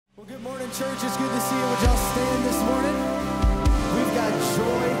Well, good morning, church. It's good to see you. Would y'all stand this morning? We've got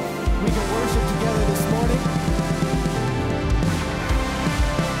joy. We can worship together this morning.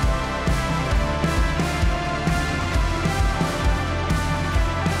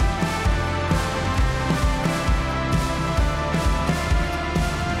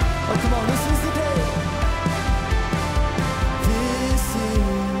 Oh, come on. This is the day. This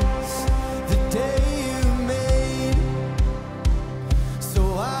is the day you made. So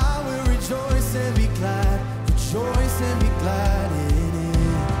I will rejoice and be glad. Rejoice and be glad in it.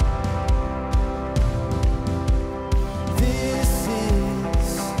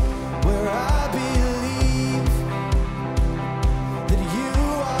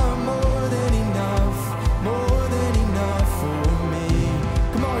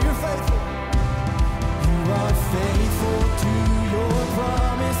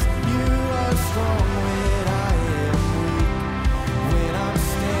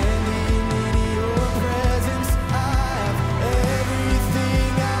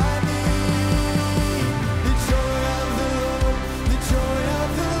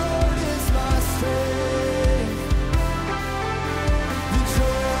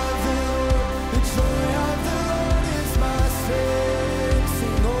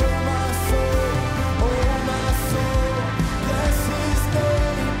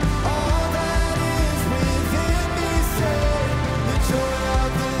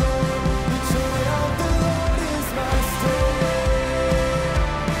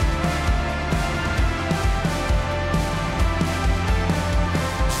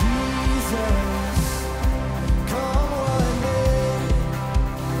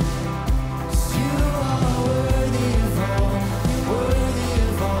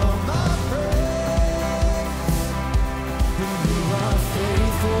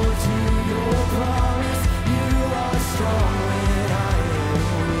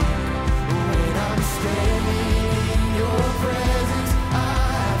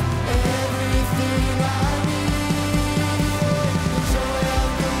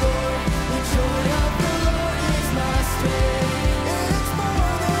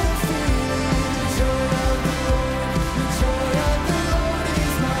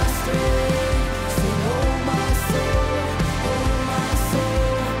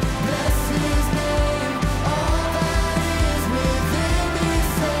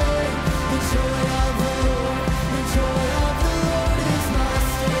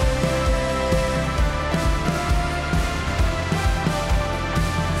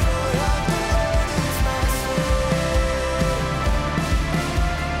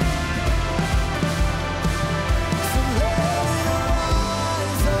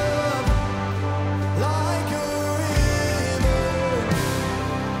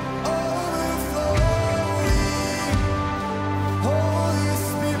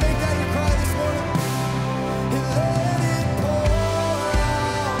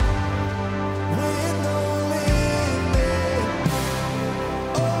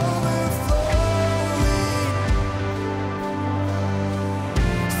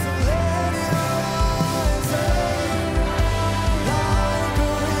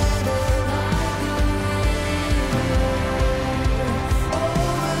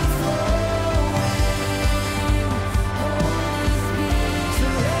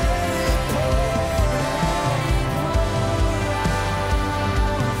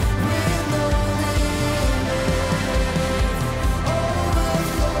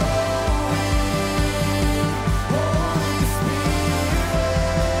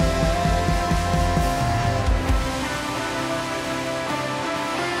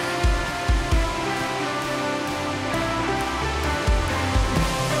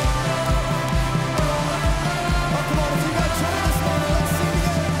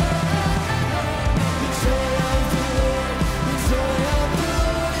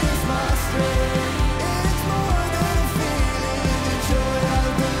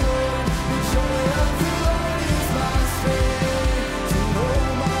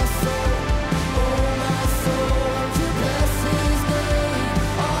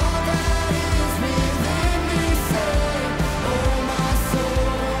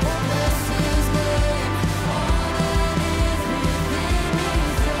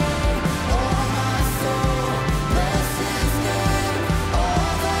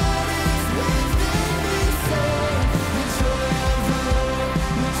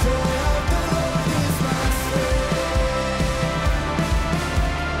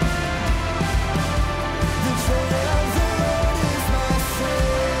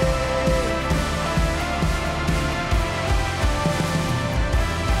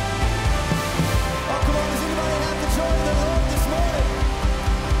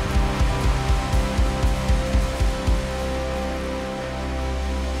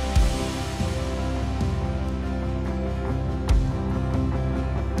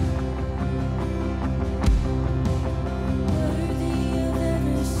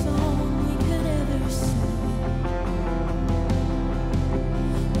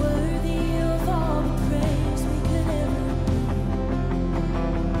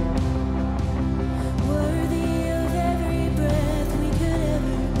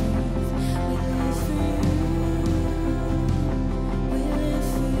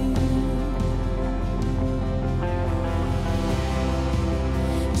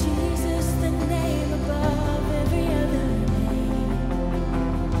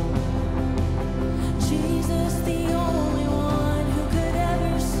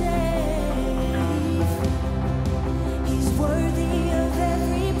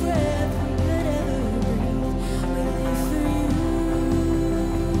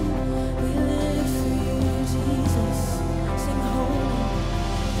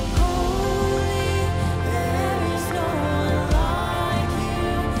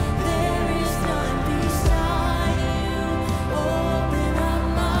 Open up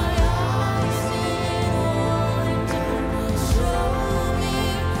my eyes in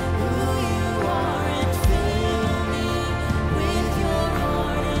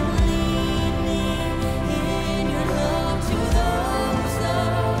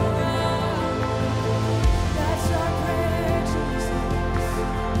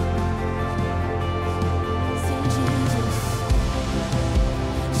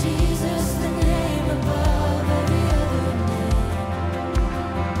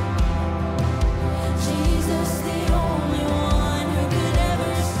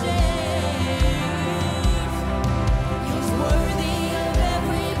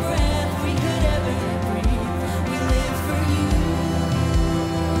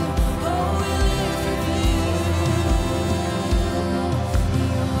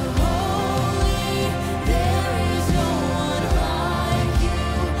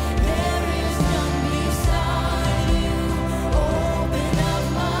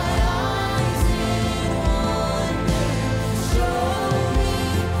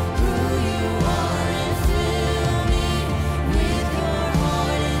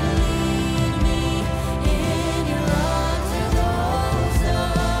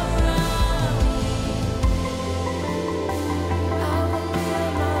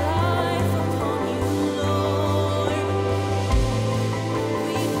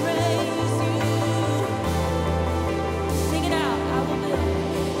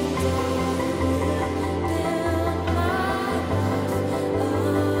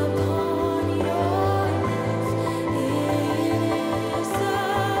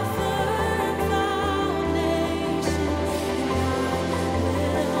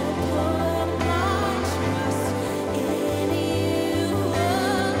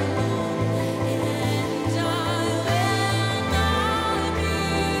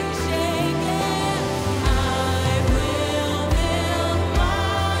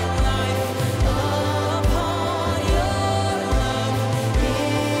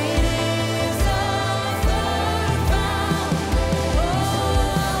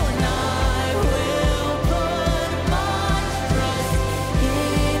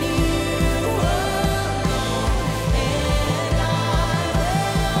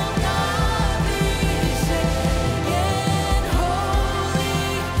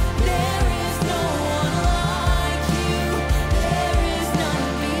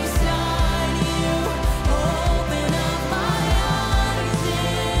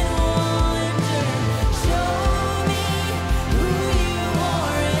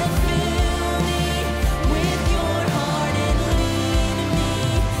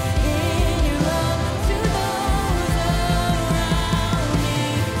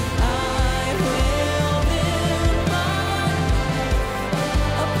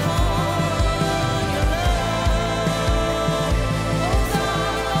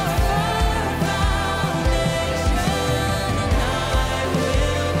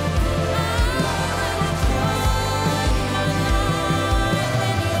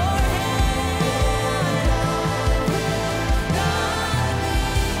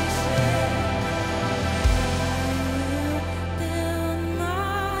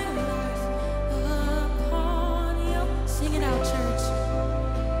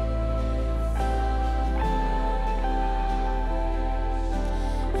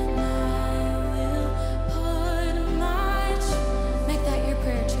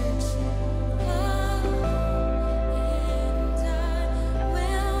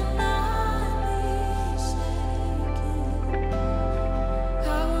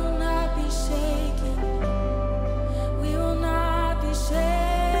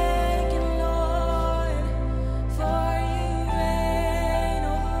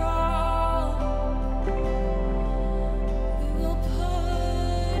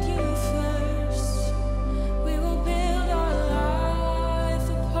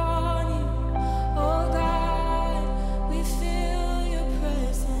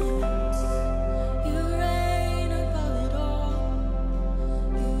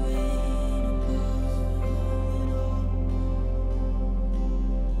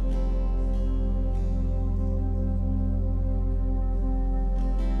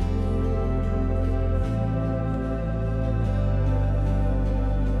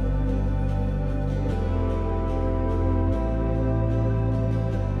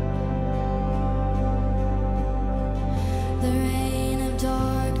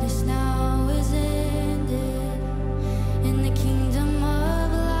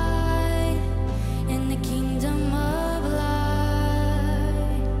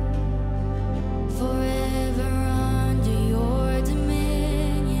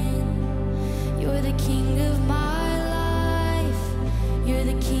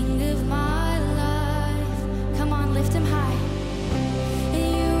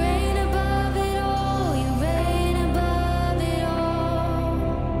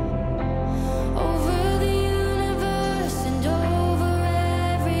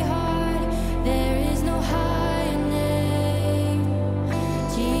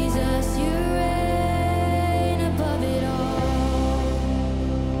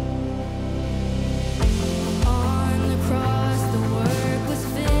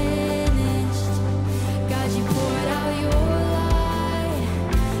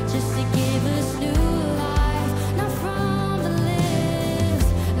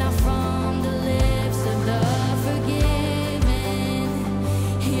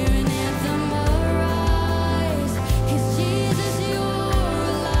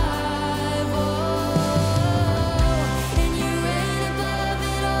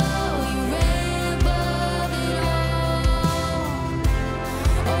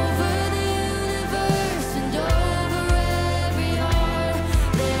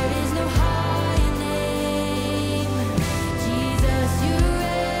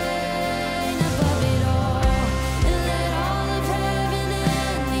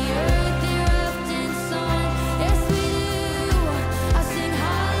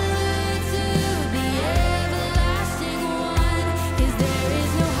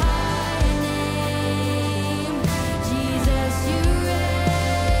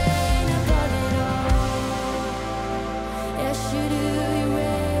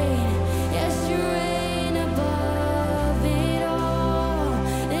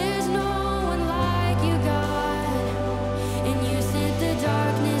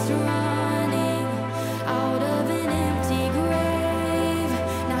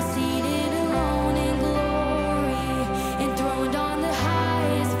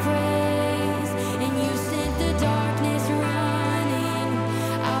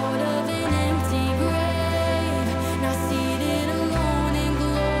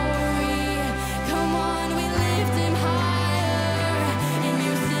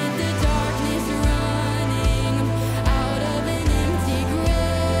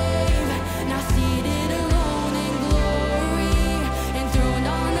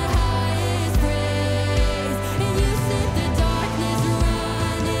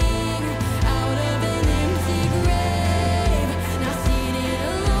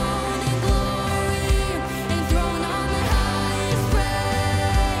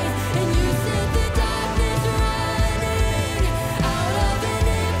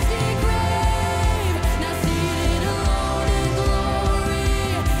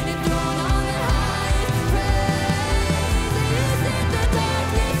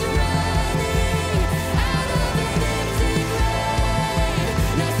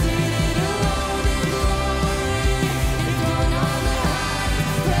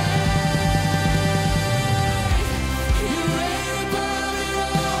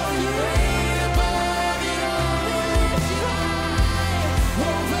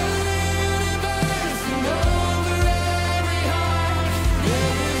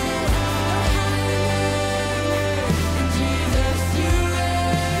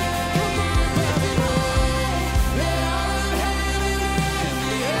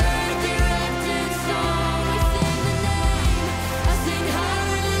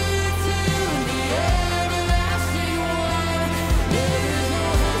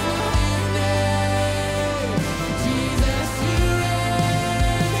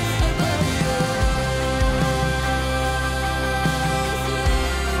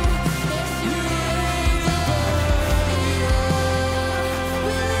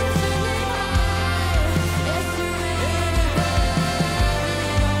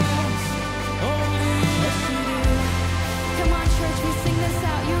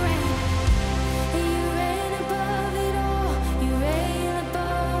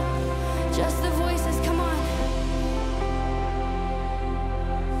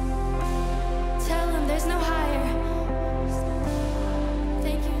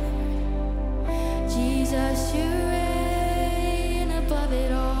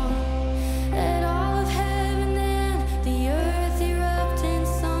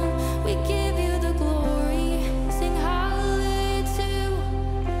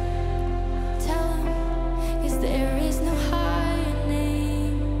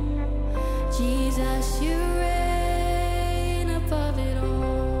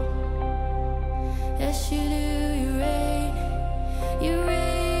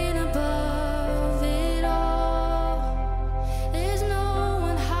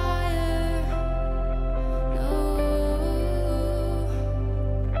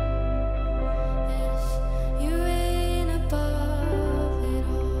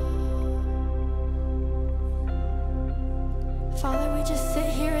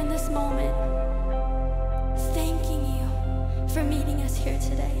for meeting us here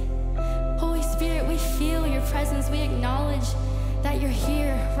today. Holy Spirit, we feel your presence. We acknowledge that you're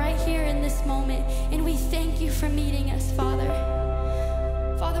here, right here in this moment. And we thank you for meeting us, Father.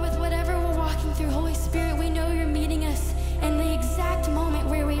 Father, with whatever we're walking through, Holy Spirit, we know you're meeting us in the exact moment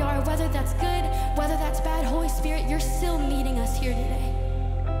where we are, whether that's good, whether that's bad. Holy Spirit, you're still meeting us here today.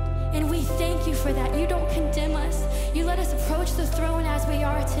 And we thank you for that. You don't condemn us. You let us approach the throne as we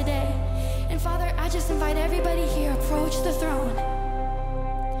are today. And Father, I just invite everybody here, approach the throne.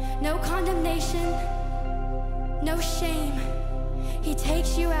 No condemnation, no shame. He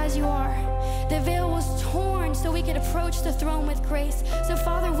takes you as you are. The veil was torn so we could approach the throne with grace. So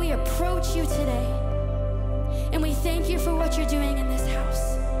Father, we approach you today. And we thank you for what you're doing in this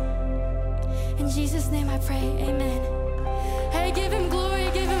house. In Jesus' name I pray, amen. Hey, give him glory,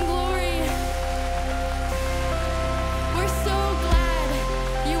 give him glory. We're so glad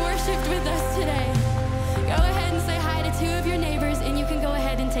you worshiped with us today. Go ahead and say hi to 2 of your neighbors, and you can go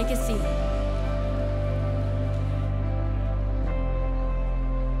ahead and take a seat.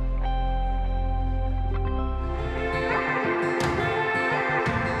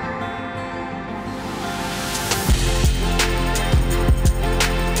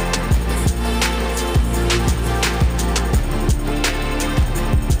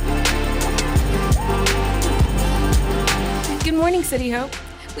 City Hope,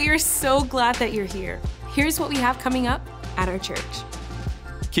 we are so glad that you're here. Here's what we have coming up at our church.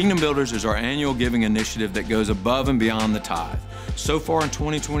 Kingdom Builders is our annual giving initiative that goes above and beyond the tithe. So far in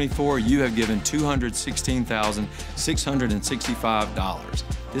 2024, you have given $216,665.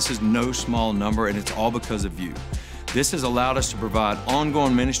 This is no small number, and it's all because of you. This has allowed us to provide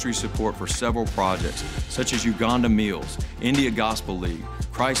ongoing ministry support for several projects, such as Uganda Meals, India Gospel League,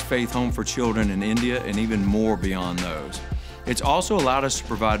 Christ Faith Home for Children in India, and even more beyond those. It's also allowed us to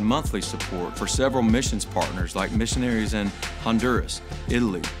provide monthly support for several missions partners like missionaries in Honduras,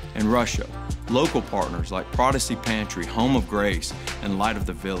 Italy, and Russia, local partners like Protestant Pantry, Home of Grace, and Light of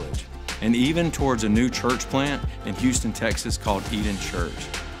the Village, and even towards a new church plant in Houston, Texas called Eden Church.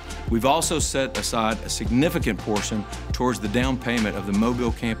 We've also set aside a significant portion towards the down payment of the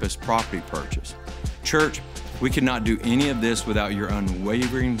Mobile campus property purchase. Church, we could not do any of this without your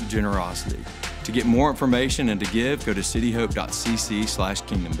unwavering generosity. To get more information and to give, go to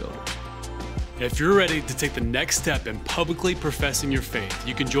cityhope.cc/kingdombuilders. If you're ready to take the next step in publicly professing your faith,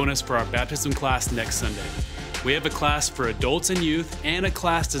 you can join us for our baptism class next Sunday. We have a class for adults and youth and a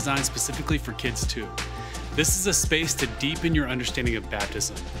class designed specifically for kids too. This is a space to deepen your understanding of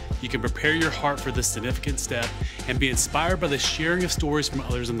baptism. You can prepare your heart for this significant step and be inspired by the sharing of stories from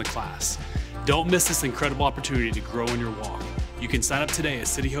others in the class. Don't miss this incredible opportunity to grow in your walk. You can sign up today at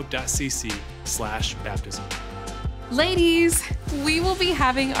cityhope.cc/baptism. Ladies, we will be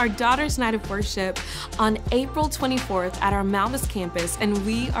having our Daughters Night of Worship on April 24th at our Malvis campus, and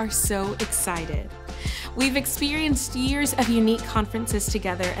we are so excited. We've experienced years of unique conferences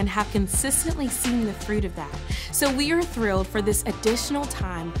together and have consistently seen the fruit of that. So we are thrilled for this additional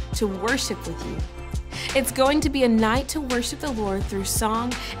time to worship with you. It's going to be a night to worship the Lord through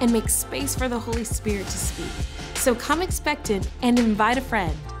song and make space for the Holy Spirit to speak. So come expectant and invite a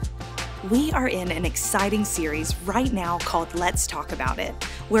friend. We are in an exciting series right now called Let's Talk About It,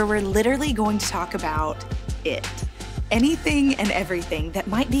 where we're literally going to talk about it. Anything and everything that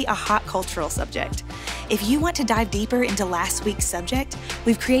might be a hot cultural subject. If you want to dive deeper into last week's subject,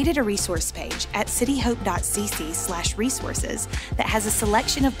 we've created a resource page at cityhope.cc/resources that has a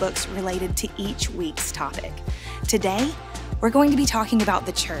selection of books related to each week's topic. Today, we're going to be talking about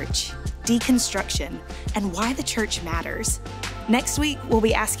the church, deconstruction, and why the church matters. Next week, we'll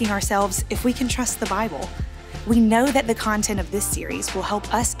be asking ourselves if we can trust the Bible. We know that the content of this series will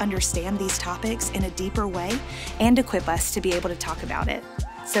help us understand these topics in a deeper way and equip us to be able to talk about it.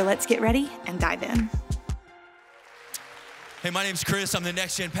 So let's get ready and dive in. Hey, my name's Chris. I'm the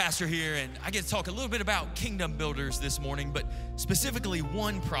Next Gen pastor here, and I get to talk a little bit about Kingdom Builders this morning, but specifically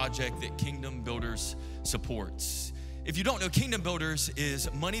one project that Kingdom Builders supports. If you don't know, Kingdom Builders is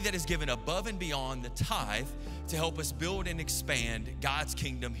money that is given above and beyond the tithe to help us build and expand God's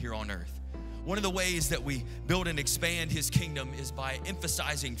kingdom here on earth. One of the ways that we build and expand His kingdom is by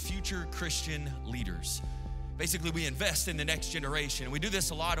emphasizing future Christian leaders. Basically, we invest in the next generation. We do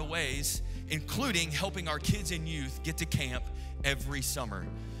this a lot of ways, including helping our kids and youth get to camp every summer.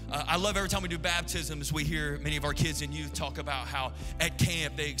 I love every time we do baptisms, we hear many of our kids and youth talk about how at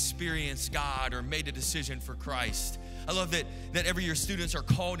camp they experienced God or made a decision for Christ. I love that every year students are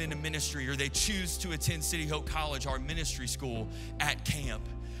called into ministry or they choose to attend City Hope College, our ministry school, at camp.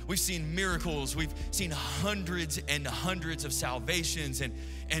 We've seen miracles. We've seen hundreds and hundreds of salvations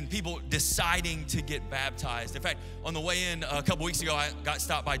and people deciding to get baptized. In fact, on the way in a couple weeks ago, I got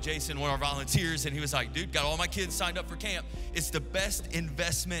stopped by Jason, one of our volunteers, and he was like, dude, got all my kids signed up for camp. It's the best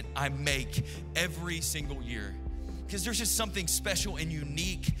investment I make every single year. Because there's just something special and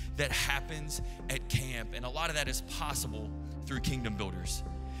unique that happens at camp. And a lot of that is possible through Kingdom Builders.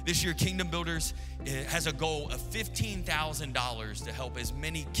 This year, Kingdom Builders has a goal of $15,000 to help as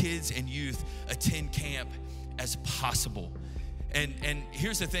many kids and youth attend camp as possible. And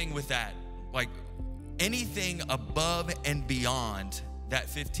here's the thing with that, like anything above and beyond that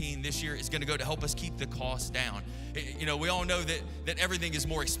 15 this year is gonna go to help us keep the cost down. You know, we all know that everything is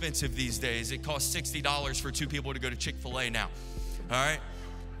more expensive these days. It costs $60 for 2 people to go to Chick-fil-A now, all right?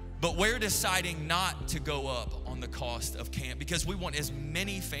 But we're deciding not to go up on the cost of camp because we want as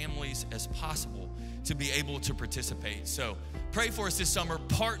many families as possible to be able to participate. So pray for us this summer,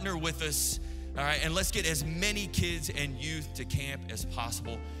 partner with us, all right? And let's get as many kids and youth to camp as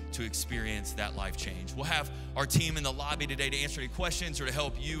possible to experience that life change. We'll have our team in the lobby today to answer any questions or to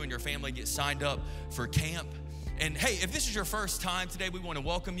help you and your family get signed up for camp. And hey, if this is your first time today, we want to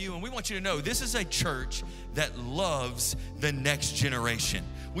welcome you, and we want you to know this is a church that loves the next generation.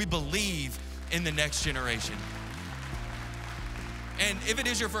 We believe in the next generation. And if it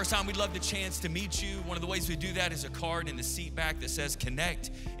is your first time, we'd love the chance to meet you. One of the ways we do that is a card in the seat back that says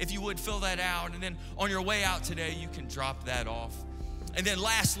Connect. If you would, fill that out, and then on your way out today, you can drop that off. And then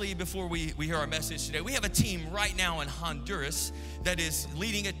lastly, before we hear our message today, we have a team right now in Honduras that is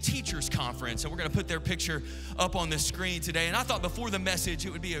leading a teachers conference, and we're gonna put their picture up on the screen today. And I thought before the message, it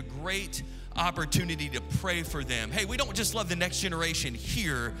would be a great opportunity to pray for them. Hey, we don't just love the next generation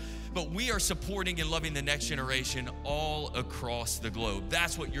here, but we are supporting and loving the next generation all across the globe.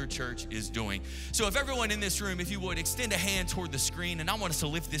 That's what your church is doing. So if everyone in this room, if you would, extend a hand toward the screen, and I want us to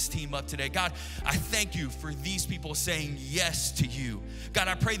lift this team up today. God, I thank you for these people saying yes to you. God,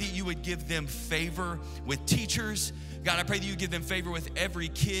 I pray that you would give them favor with teachers. God, I pray that you give them favor with every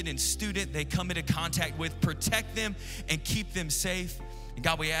kid and student they come into contact with. Protect them and keep them safe. And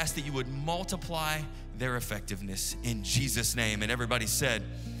God, we ask that you would multiply their effectiveness in Jesus' name. And everybody said,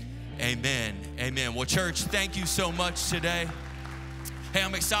 amen, amen. Well, church, thank you so much today. Hey,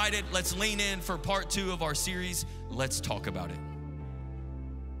 I'm excited. Let's lean in for part 2 of our series. Let's talk about it.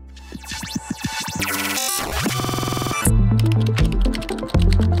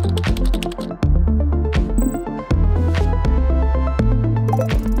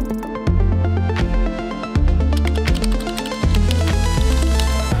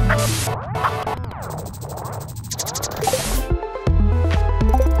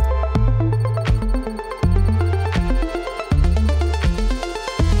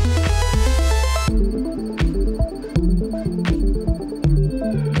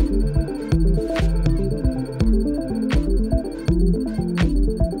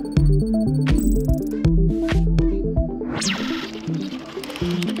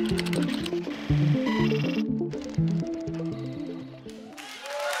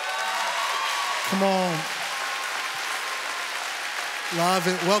 Come on. Love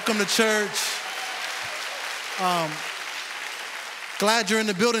it. Welcome to church. Glad you're in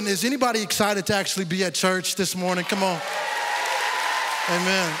the building. Is anybody excited to actually be at church this morning? Come on.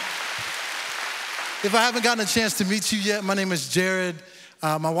 Amen. If I haven't gotten a chance to meet you yet, my name is Jared.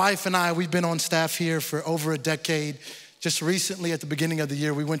 My wife and I, we've been on staff here for over a decade. Just recently, at the beginning of the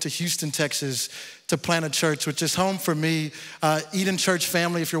year, we went to Houston, Texas to plant a church, which is home for me. Eden Church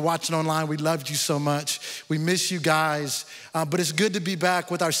family, if you're watching online, we loved you so much. We miss you guys. But it's good to be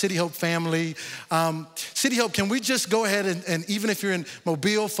back with our CityHope family. CityHope, can we just go ahead and even if you're in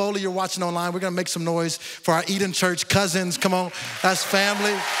Mobile, Foley, you're watching online, we're gonna make some noise for our Eden Church cousins. Come on, that's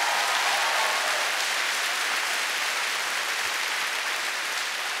family.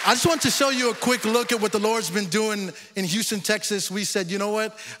 I just want to show you a quick look at what the Lord's been doing in Houston, Texas. We said, you know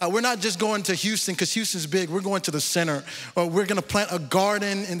what? We're not just going to Houston because Houston's big. We're going to the center. We're going to plant a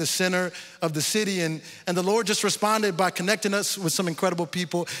garden in the center of the city. And the Lord just responded by connecting us with some incredible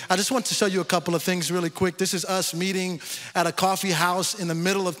people. I just want to show you a couple of things really quick. This is us meeting at a coffee house in the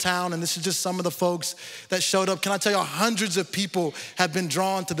middle of town. And this is just some of the folks that showed up. Can I tell you, hundreds of people have been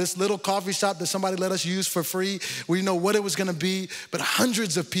drawn to this little coffee shop that somebody let us use for free. We didn't know what it was going to be, but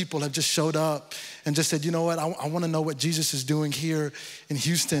hundreds of people have just showed up and just said, you know what, I want to know what Jesus is doing here in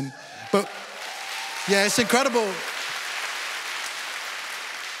Houston. But yeah, it's incredible.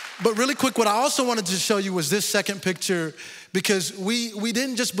 But really quick, what I also wanted to show you was this second picture, because we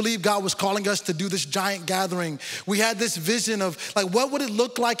didn't just believe God was calling us to do this giant gathering. We had this vision of like, what would it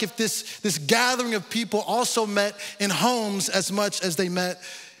look like if this gathering of people also met in homes as much as they met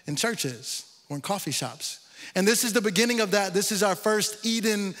in churches or in coffee shops. And this is the beginning of that. This is our first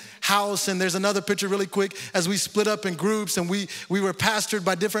Eden house. And there's another picture really quick as we split up in groups and we were pastored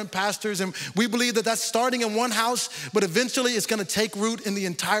by different pastors. And we believe that that's starting in one house, but eventually it's gonna take root in the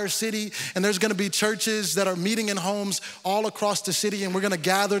entire city. And there's gonna be churches that are meeting in homes all across the city. And we're gonna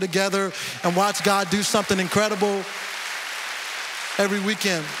gather together and watch God do something incredible every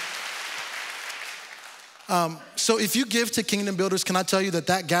weekend. So if you give to Kingdom Builders, can I tell you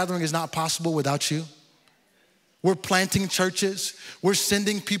that gathering is not possible without you? We're planting churches. We're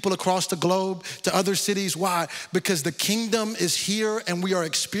sending people across the globe to other cities. Why? Because the kingdom is here and we are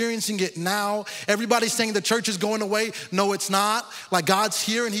experiencing it now. Everybody's saying the church is going away. No, it's not. Like God's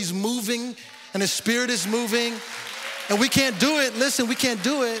here and he's moving and his spirit is moving. And we can't do it. Listen, we can't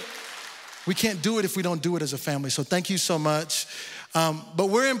do it. We can't do it if we don't do it as a family. So thank you so much. But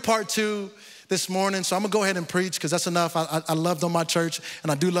we're in part 2 this morning. So I'm gonna go ahead and preach because that's enough. I loved on my church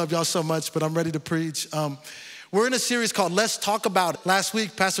and I do love y'all so much, but I'm ready to preach. We're in a series called Let's Talk About It. Last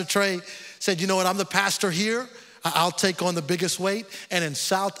week, Pastor Trey said, you know what, I'm the pastor here. I'll take on the biggest weight. And in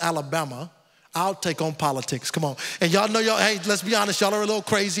South Alabama, I'll take on politics. Come on. And y'all know hey, let's be honest, y'all are a little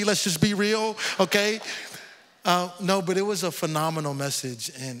crazy. Let's just be real, okay? No, but it was a phenomenal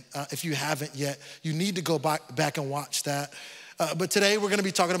message. And if you haven't yet, you need to go back and watch that. But today we're gonna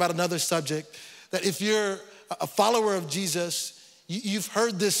be talking about another subject that if you're a follower of Jesus, you've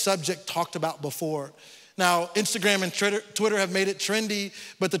heard this subject talked about before. Now, Instagram and Twitter have made it trendy,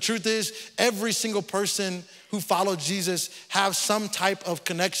 but the truth is every single person who follows Jesus have some type of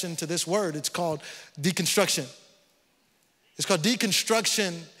connection to this word. It's called deconstruction. It's called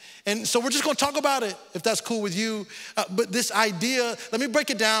deconstruction. And so we're just gonna talk about it, if that's cool with you. But this idea, let me break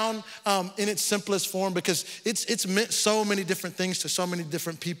it down in its simplest form because it's meant so many different things to so many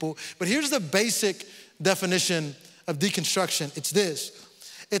different people. But here's the basic definition of deconstruction. It's this.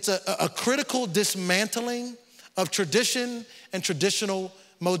 It's a critical dismantling of tradition and traditional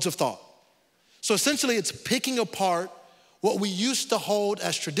modes of thought. So essentially it's picking apart what we used to hold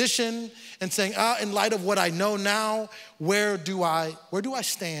as tradition and saying, in light of what I know now, where do I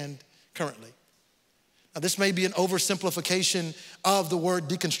stand currently? Now this may be an oversimplification of the word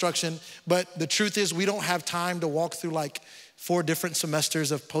deconstruction, but the truth is we don't have time to walk through like 4 different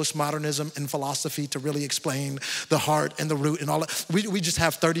semesters of postmodernism and philosophy to really explain the heart and the root and all that. We just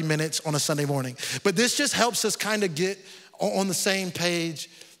have 30 minutes on a Sunday morning. But this just helps us kind of get on the same page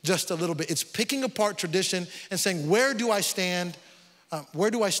just a little bit. It's picking apart tradition and saying, where do I stand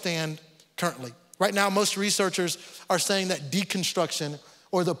currently? Right now, most researchers are saying that deconstruction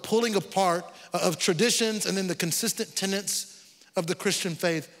or the pulling apart of traditions and then the consistent tenets of the Christian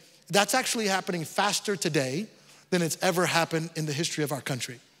faith, that's actually happening faster today than it's ever happened in the history of our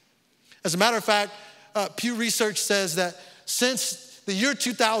country. As a matter of fact, Pew Research says that since the year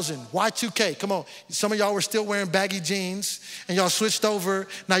 2000, Y2K, come on, some of y'all were still wearing baggy jeans and y'all switched over,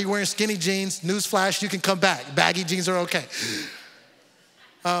 now you're wearing skinny jeans, newsflash, you can come back. Baggy jeans are okay.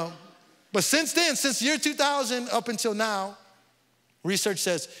 But since then, since year 2000 up until now, research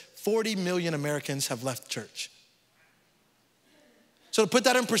says 40 million Americans have left church. So to put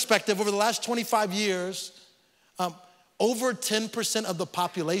that in perspective, over the last 25 years, over 10% of the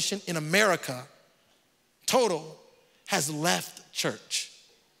population in America, total, has left church.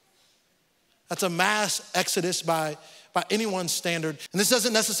 That's a mass exodus by anyone's standard. And this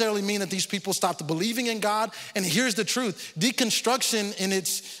doesn't necessarily mean that these people stopped believing in God. And here's the truth. Deconstruction in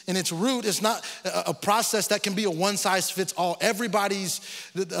its root is not a process that can be a one-size-fits-all. Everybody's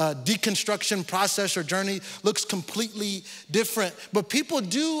deconstruction process or journey looks completely different. But people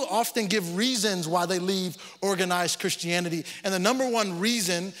do often give reasons why they leave organized Christianity. And the number one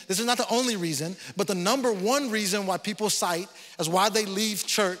reason, this is not the only reason, but the number one reason why people cite as why they leave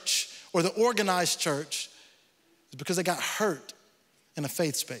church or the organized church is because they got hurt in a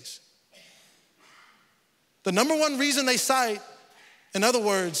faith space. The number one reason they cite, in other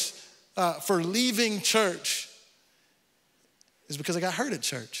words, for leaving church is because they got hurt at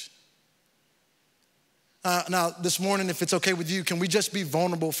church. Now, this morning, if it's okay with you, can we just be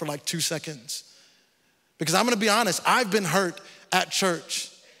vulnerable for like 2 seconds? Because I'm gonna be honest, I've been hurt at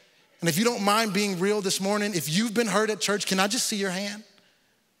church. And if you don't mind being real this morning, if you've been hurt at church, can I just see your hand?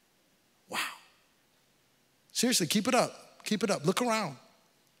 Wow. Seriously, keep it up. Keep it up. Look around.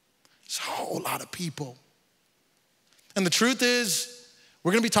 It's a whole lot of people. And the truth is,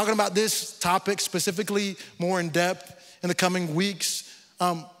 we're gonna be talking about this topic specifically more in depth in the coming weeks.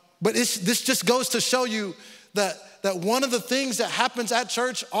 But this just goes to show you that one of the things that happens at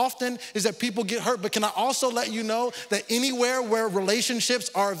church often is that people get hurt. But can I also let you know that anywhere where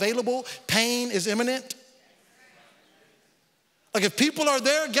relationships are available, pain is imminent? Like if people are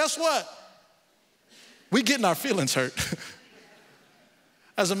there, guess what? We getting our feelings hurt.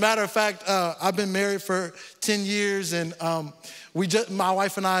 As a matter of fact, I've been married for 10 years and my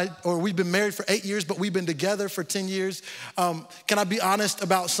wife and I, we've been married for 8 years, but we've been together for 10 years. Can I be honest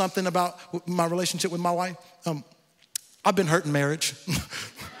about something about my relationship with my wife? I've been hurt in marriage.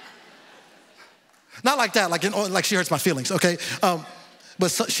 Not like that, like she hurts my feelings, okay?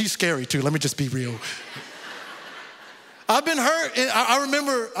 But she's scary too, let me just be real. I've been hurt. And I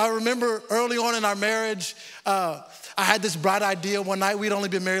remember early on in our marriage, I had this bright idea one night. We'd only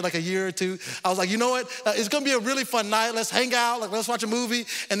been married like a year or two. I was like, you know what? It's gonna be a really fun night. Let's hang out, let's watch a movie.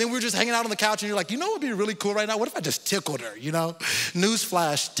 And then we were just hanging out on the couch and you're like, you know what would be really cool right now? What if I just tickled her, you know?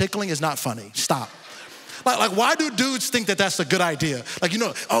 Newsflash, tickling is not funny, stop. Like why do dudes think that that's a good idea? Like, you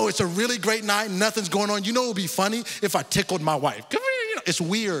know, oh, it's a really great night, nothing's going on. You know it would be funny if I tickled my wife. Come here, you know, it's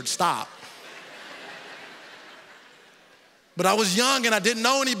weird, stop. But I was young and I didn't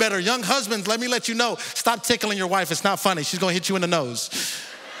know any better. Young husbands, let me let you know, stop tickling your wife. It's not funny. She's gonna hit you in the nose.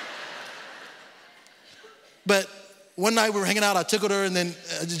 But one night we were hanging out, I tickled her and then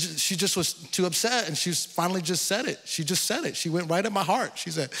she just was too upset and she finally just said it. She just said it. She went right at my heart. She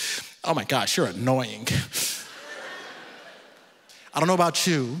said, oh my gosh, you're annoying. I don't know about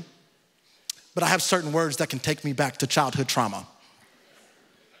you, but I have certain words that can take me back to childhood trauma.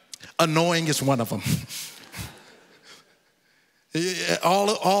 Annoying is one of them.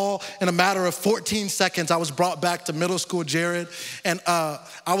 All in a matter of 14 seconds, I was brought back to middle school Jared, and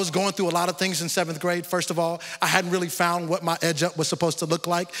I was going through a lot of things in 7th grade. First of all, I hadn't really found what my edge up was supposed to look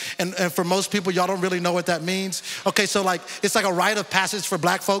like, and for most people, y'all don't really know what that means. Okay, so like, it's like a rite of passage for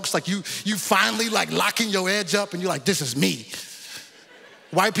black folks. Like you finally like locking your edge up, and you're like, this is me.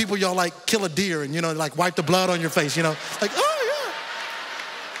 White people, y'all like kill a deer, and you know, like wipe the blood on your face, you know, like, oh yeah.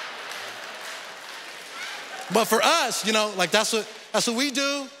 But for us, you know, like that's what we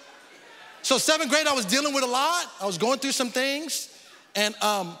do. So 7th grade, I was dealing with a lot. I was going through some things. And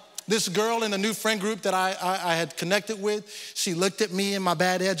this girl in a new friend group that I had connected with, she looked at me and my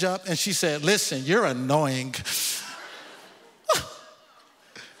bad edge up and she said, listen, you're annoying.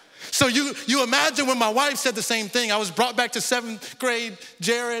 So you imagine when my wife said the same thing. I was brought back to 7th grade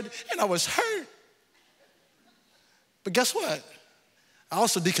Jared and I was hurt. But guess what? I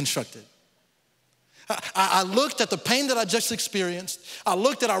also deconstructed. I looked at the pain that I just experienced. I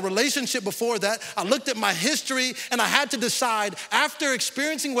looked at our relationship before that. I looked at my history and I had to decide, after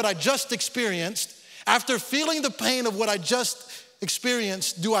experiencing what I just experienced, after feeling the pain of what I just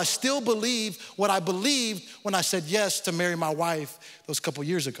experienced, do I still believe what I believed when I said yes to marry my wife those couple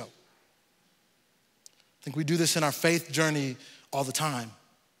years ago? I think we do this in our faith journey all the time.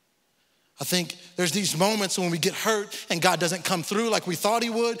 I think there's these moments when we get hurt and God doesn't come through like we thought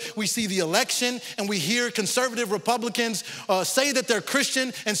he would. We see the election and we hear conservative Republicans say that they're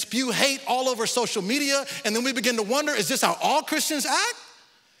Christian and spew hate all over social media. And then we begin to wonder, is this how all Christians act?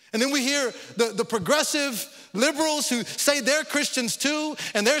 And then we hear the progressive liberals who say they're Christians too,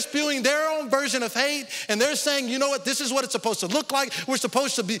 and they're spewing their own version of hate, and they're saying, you know what, this is what it's supposed to look like. We're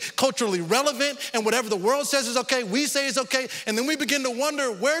supposed to be culturally relevant, and whatever the world says is okay, we say is okay. And then we begin to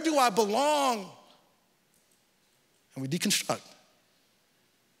wonder, where do I belong? And we deconstruct.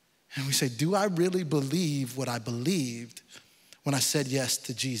 And we say, do I really believe what I believed when I said yes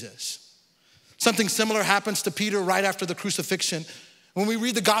to Jesus? Something similar happens to Peter right after the crucifixion. When we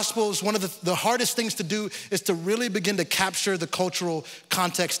read the Gospels, one of the hardest things to do is to really begin to capture the cultural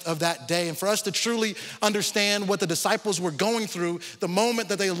context of that day. And for us to truly understand what the disciples were going through, the moment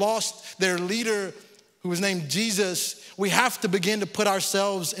that they lost their leader, who was named Jesus, we have to begin to put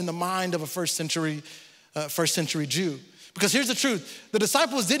ourselves in the mind of a first century Jew. Because here's the truth, the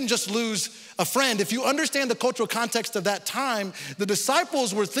disciples didn't just lose a friend. If you understand the cultural context of that time, the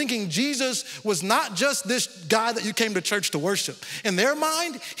disciples were thinking Jesus was not just this guy that you came to church to worship. In their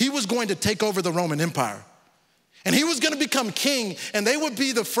mind, he was going to take over the Roman Empire. And he was gonna become king, and they would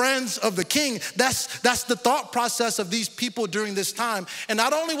be the friends of the king. That's the thought process of these people during this time. And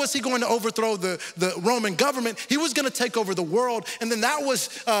not only was he going to overthrow the Roman government, he was gonna take over the world. And then that was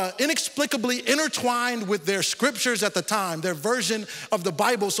inexplicably intertwined with their scriptures at the time, their version of the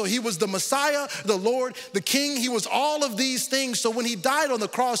Bible. So he was the Messiah, the Lord, the King. He was all of these things. So when he died on the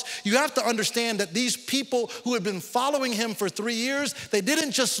cross, you have to understand that these people who had been following him for 3 years, they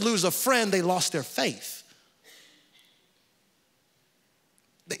didn't just lose a friend, they lost their faith.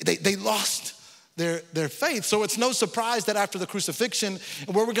 They lost their faith. So it's no surprise that after the crucifixion,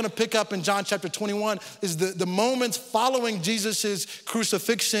 and where we're gonna pick up in John chapter 21 is the moments following Jesus's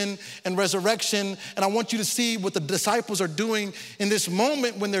crucifixion and resurrection. And I want you to see what the disciples are doing in this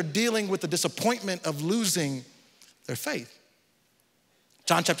moment when they're dealing with the disappointment of losing their faith.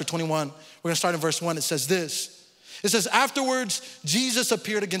 John chapter 21, we're gonna start in verse 1. It says this. It says, afterwards, Jesus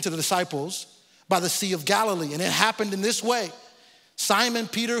appeared again to the disciples by the Sea of Galilee. And it happened in this way. Simon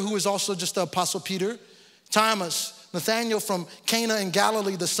Peter, who is also just the apostle Peter, Thomas, Nathanael from Cana in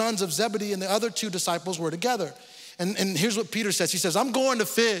Galilee, the sons of Zebedee, and the other 2 disciples were together. And here's what Peter says. He says, I'm going to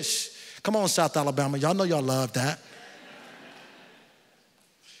fish. Come on, South Alabama. Y'all know y'all love that.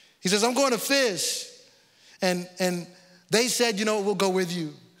 He says, I'm going to fish. And they said, you know, we'll go with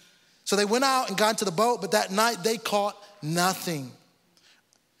you. So they went out and got into the boat, but that night they caught nothing.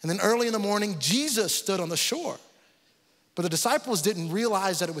 And then early in the morning, Jesus stood on the shore. But the disciples didn't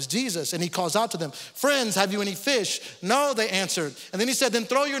realize that it was Jesus. And he calls out to them, friends, have you any fish? No, they answered. And then he said, then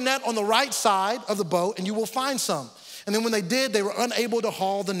throw your net on the right side of the boat and you will find some. And then when they did, they were unable to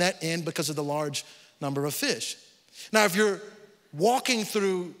haul the net in because of the large number of fish. Now, if you're walking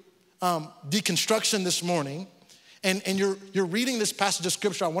through deconstruction this morning, and you're reading this passage of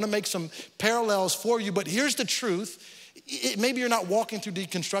scripture, I wanna make some parallels for you, but here's the truth. Maybe you're not walking through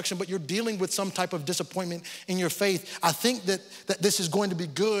deconstruction, but you're dealing with some type of disappointment in your faith. I think that this is going to be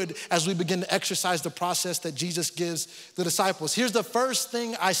good as we begin to exercise the process that Jesus gives the disciples. Here's the first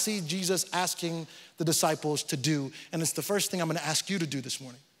thing I see Jesus asking the disciples to do, and it's the first thing I'm gonna ask you to do this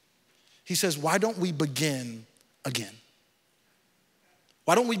morning. He says, why don't we begin again?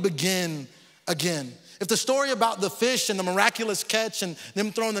 Why don't we begin again? If the story about the fish and the miraculous catch and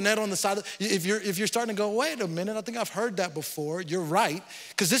them throwing the net on the side, if you're starting to go, wait a minute, I think I've heard that before, you're right,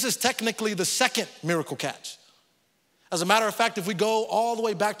 because this is technically the second miracle catch. As a matter of fact, if we go all the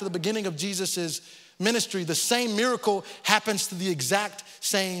way back to the beginning of Jesus's ministry, the same miracle happens to the exact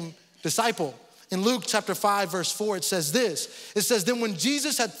same disciple. In Luke chapter 5, verse 4, it says this. It says, then when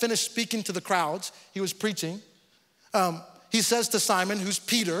Jesus had finished speaking to the crowds, he was preaching, he says to Simon, who's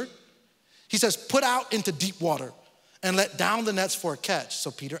Peter, he says, put out into deep water and let down the nets for a catch.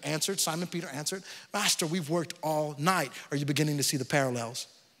 So Simon Peter answered, Master, we've worked all night. Are you beginning to see the parallels?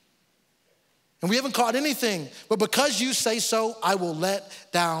 And we haven't caught anything, but because you say so, I will let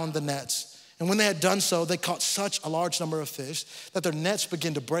down the nets. And when they had done so, they caught such a large number of fish that their nets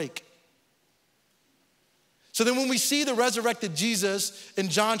began to break. So then when we see the resurrected Jesus in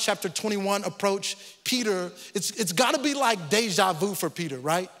John chapter 21 approach Peter, it's gotta be like deja vu for Peter,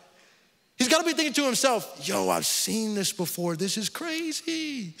 right? He's gotta be thinking to himself, yo, I've seen this before, this is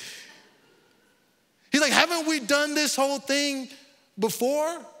crazy. He's like, haven't we done this whole thing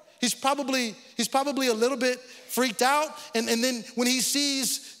before? He's probably a little bit freaked out. And then when he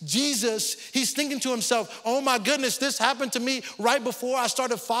sees Jesus, he's thinking to himself, oh my goodness, this happened to me right before I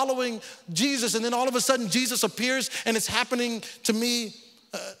started following Jesus. And then all of a sudden Jesus appears and it's happening to me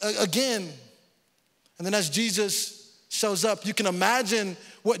again. And then as Jesus shows up, you can imagine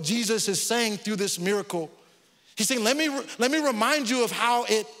what Jesus is saying through this miracle. He's saying, let me remind you of how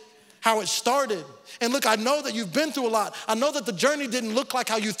it started. And look, I know that you've been through a lot. I know that the journey didn't look like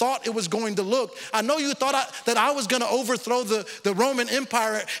how you thought it was going to look. I know you thought that I was gonna overthrow the Roman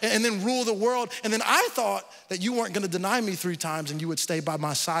Empire and then rule the world. And then I thought that you weren't gonna deny me 3 times and you would stay by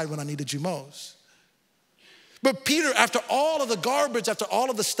my side when I needed you most. But Peter, after all of the garbage, after all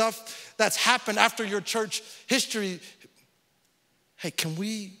of the stuff that's happened after your church history, hey, can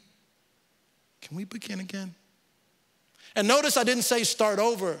we begin again? And notice I didn't say start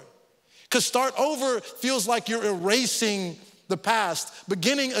over, because start over feels like you're erasing the past.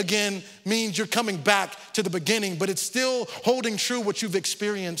 Beginning again means you're coming back to the beginning, but it's still holding true what you've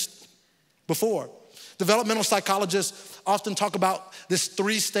experienced before. Developmental psychologists often talk about this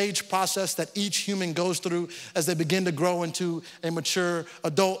 3-stage process that each human goes through as they begin to grow into a mature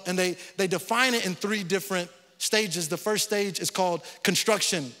adult. And they define it in 3 different stages. The first stage is called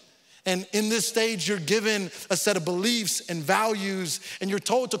construction. And in this stage, you're given a set of beliefs and values, and you're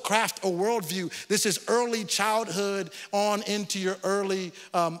told to craft a worldview. This is early childhood on into your early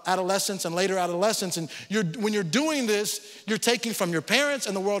adolescence and later adolescence. And when you're doing this, you're taking from your parents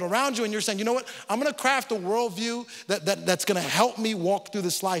and the world around you, and you're saying, you know what? I'm gonna craft a worldview that's gonna help me walk through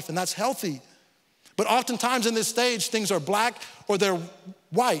this life, and that's healthy. But oftentimes in this stage, things are black or they're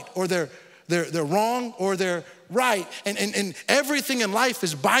white, or they're wrong or they're right. And everything in life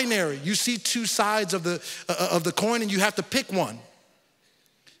is binary. You see 2 sides of the coin and you have to pick one.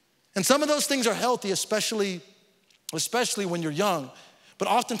 And some of those things are healthy, especially when you're young. But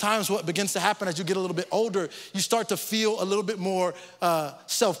oftentimes what begins to happen as you get a little bit older, you start to feel a little bit more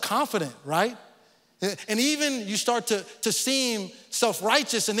self-confident, right? And even you start to seem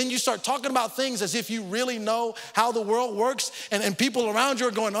self-righteous, and then you start talking about things as if you really know how the world works, and people around you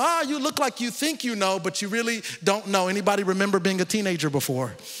are going, you look like you think you know, but you really don't know. Anybody remember being a teenager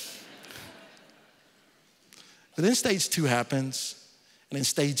before? But then stage 2 happens, And then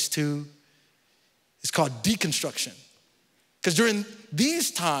stage 2 is called deconstruction. Because during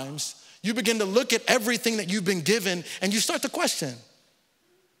these times, you begin to look at everything that you've been given and you start to question.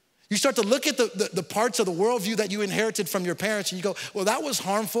 You start to look at the parts of the worldview that you inherited from your parents and you go, well, that was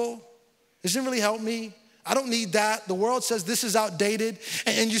harmful. It didn't really help me. I don't need that. The world says this is outdated.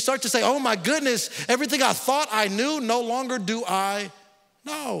 And you start to say, oh my goodness, everything I thought I knew, no longer do I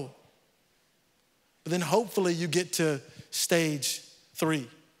know. But then hopefully you get to stage 3.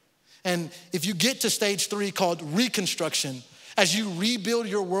 And if you get to stage 3 called reconstruction, as you rebuild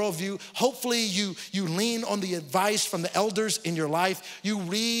your worldview, hopefully you lean on the advice from the elders in your life. You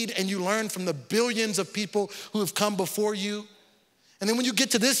read and you learn from the billions of people who have come before you. And then when you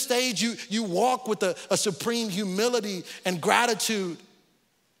get to this stage, you walk with a supreme humility and gratitude.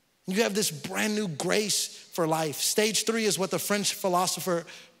 You have this brand new grace for life. Stage 3 is what the French philosopher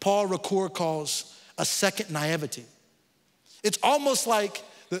Paul Ricoeur calls a second naivety. It's almost like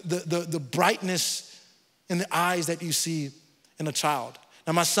the brightness in the eyes that you see in a child.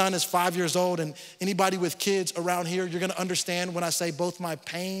 Now, my son is 5 years old, and anybody with kids around here, you're gonna understand when I say both my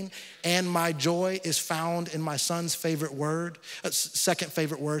pain and my joy is found in my son's favorite word. Second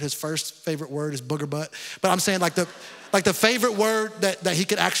favorite word, his first favorite word is booger butt. But I'm saying like the favorite word that he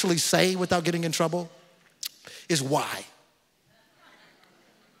could actually say without getting in trouble is why.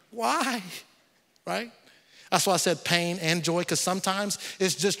 Why, right? That's why I said pain and joy, because sometimes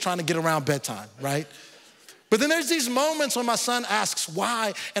it's just trying to get around bedtime, right? But then there's these moments when my son asks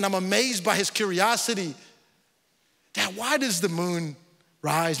why, and I'm amazed by his curiosity. Dad, why does the moon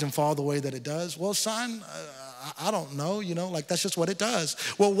rise and fall the way that it does? Well, son, I don't know, like that's just what it does.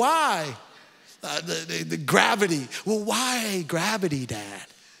 Well, why? The gravity. Well, why gravity, Dad?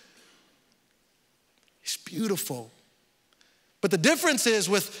 It's beautiful. But the difference is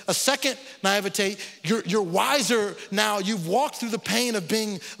with a second naivete, you're wiser now. You've walked through the pain of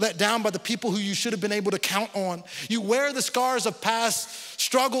being let down by the people who you should have been able to count on. You wear the scars of past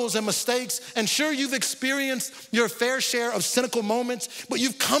struggles and mistakes, and sure, you've experienced your fair share of cynical moments, but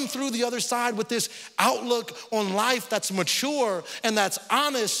you've come through the other side with this outlook on life that's mature and that's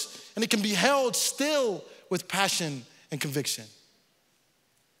honest, and it can be held still with passion and conviction.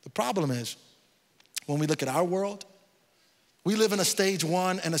 The problem is, when we look at our world, we live in a stage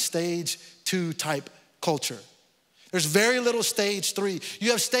 1 and a stage 2 type culture. There's very little stage 3. You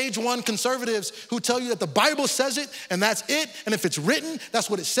have stage 1 conservatives who tell you that the Bible says it and that's it. And if it's written, that's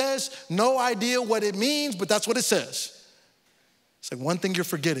what it says. No idea what it means, but that's what it says. It's like one thing you're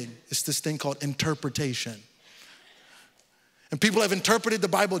forgetting. It's this thing called interpretation. And people have interpreted the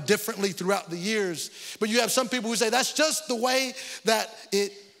Bible differently throughout the years. But you have some people who say that's just the way that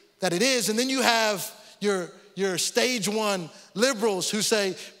it is. And then you have your stage 1 liberals who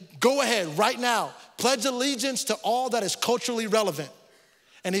say, go ahead right now, pledge allegiance to all that is culturally relevant.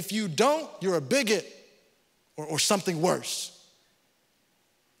 And if you don't, you're a bigot or something worse.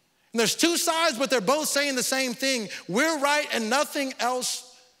 And there's 2 sides, but they're both saying the same thing. We're right and nothing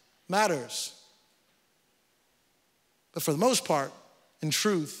else matters. But for the most part, in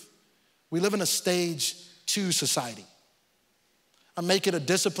truth, we live in a stage 2 society. I make it a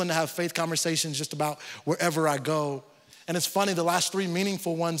discipline to have faith conversations just about wherever I go. And it's funny, the last 3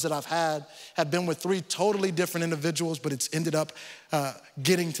 meaningful ones that I've had have been with 3 totally different individuals, but it's ended up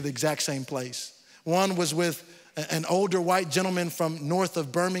getting to the exact same place. One was with an older white gentleman from north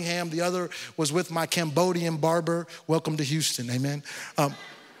of Birmingham. The other was with my Cambodian barber. Welcome to Houston, amen. And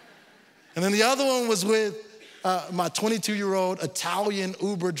then the other one was with my 22-year-old Italian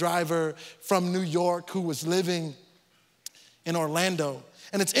Uber driver from New York who was living in Orlando.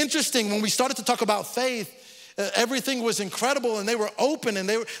 And it's interesting, when we started to talk about faith, everything was incredible and they were open and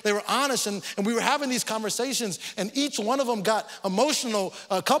they were honest and we were having these conversations and each one of them got emotional.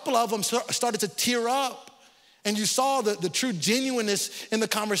 A couple of them started to tear up and you saw the true genuineness in the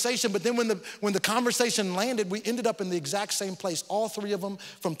conversation. But then when the conversation landed, we ended up in the exact same place, all 3 of them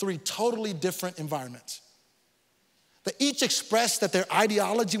from 3 totally different environments. They each expressed that their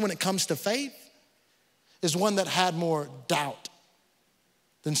ideology when it comes to faith is one that had more doubt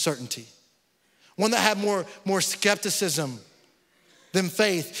than certainty. One that had more skepticism than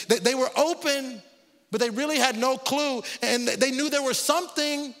faith. They were open, but they really had no clue. And they knew there was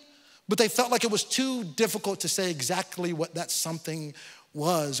something, but they felt like it was too difficult to say exactly what that something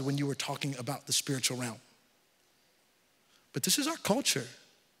was when you were talking about the spiritual realm. But this is our culture.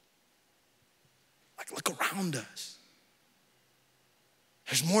 Like, look around us.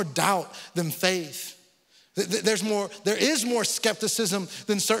 There's more doubt than faith. There is more skepticism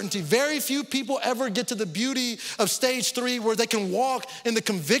than certainty. Very few people ever get to the beauty of stage 3 where they can walk in the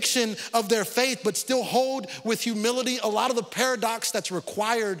conviction of their faith but still hold with humility a lot of the paradox that's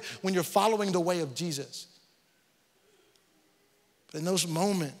required when you're following the way of Jesus. But in those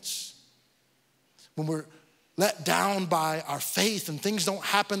moments when we're let down by our faith and things don't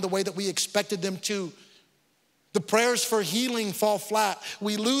happen the way that we expected them to, the prayers for healing fall flat.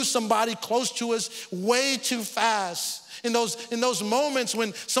 We lose somebody close to us way too fast. In those moments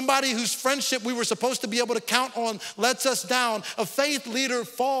when somebody whose friendship we were supposed to be able to count on lets us down, a faith leader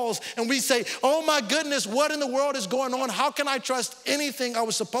falls, and we say, oh my goodness, what in the world is going on? How can I trust anything I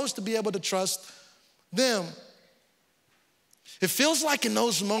was supposed to be able to trust them? It feels like in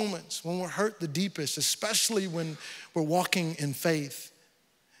those moments when we're hurt the deepest, especially when we're walking in faith,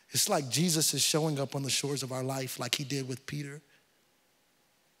 it's like Jesus is showing up on the shores of our life like he did with Peter.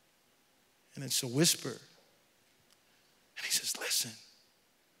 And it's a whisper. And he says, listen,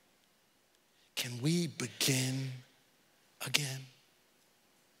 can we begin again?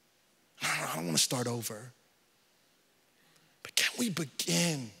 I don't want to start over. But can we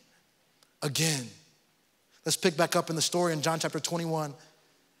begin again? Let's pick back up in the story in John chapter 21.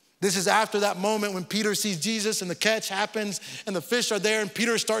 This is after that moment when Peter sees Jesus and the catch happens and the fish are there and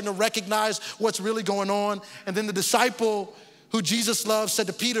Peter is starting to recognize what's really going on. And then the disciple who Jesus loved said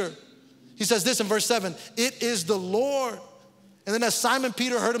to Peter, he says this in verse 7, it is the Lord. And then as Simon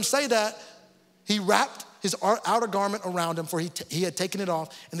Peter heard him say that, he wrapped his outer garment around him, for he had taken it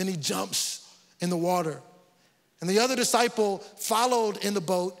off, and then he jumps in the water. And the other disciple followed in the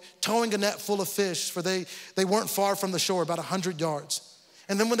boat, towing a net full of fish, for they weren't far from the shore, about 100 yards.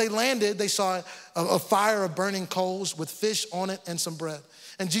 And then when they landed, they saw a fire of burning coals with fish on it and some bread.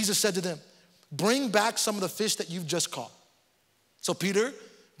 And Jesus said to them, bring back some of the fish that you've just caught. So Peter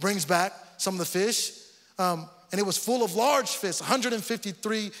brings back some of the fish, and it was full of large fish,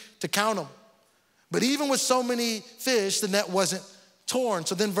 153 to count them. But even with so many fish, the net wasn't torn.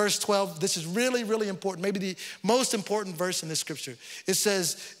 So then verse 12, this is really, really important, maybe the most important verse in this scripture. It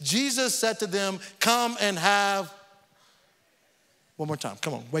says, Jesus said to them, come and have, one more time,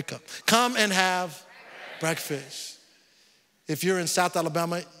 come on, wake up. Come and have breakfast. If you're in South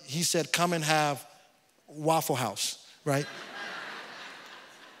Alabama, he said, come and have Waffle House, right?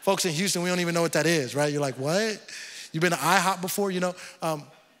 Folks in Houston, we don't even know what that is, right? You're like, what? You've been to IHOP before, you know?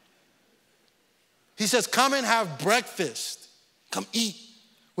 He says, come and have breakfast. Come eat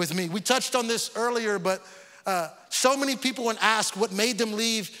with me. We touched on this earlier, but so many people when asked what made them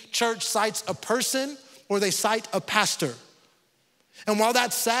leave church cites a person or they cite a pastor. And while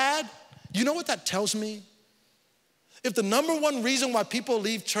that's sad, you know what that tells me? If the number one reason why people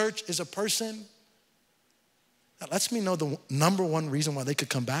leave church is a person, that lets me know the number one reason why they could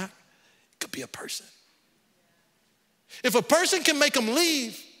come back, it could be a person. If a person can make them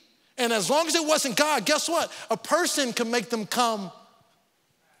leave, and as long as it wasn't God, guess what? A person can make them come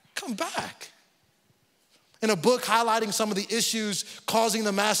back. In a book highlighting some of the issues causing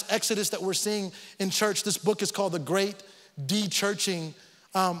the mass exodus that we're seeing in church, this book is called The Great De-Churching.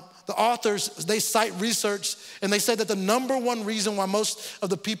 The authors, they cite research, and they say that the number one reason why most of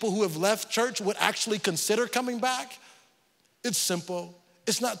the people who have left church would actually consider coming back, it's simple.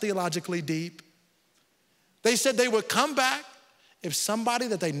 It's not theologically deep. They said they would come back if somebody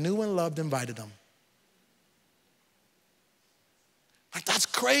that they knew and loved invited them. Like, that's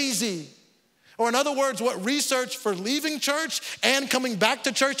crazy. Or in other words, what research for leaving church and coming back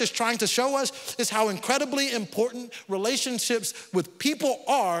to church is trying to show us is how incredibly important relationships with people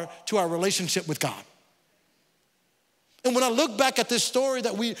are to our relationship with God. And when I look back at this story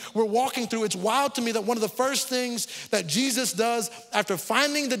that we're walking through, it's wild to me that one of the first things that Jesus does after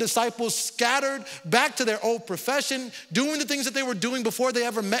finding the disciples scattered back to their old profession, doing the things that they were doing before they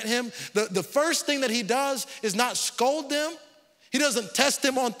ever met him, the first thing that he does is not scold them. He doesn't test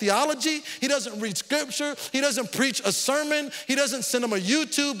them on theology. He doesn't read scripture. He doesn't preach a sermon. He doesn't send them a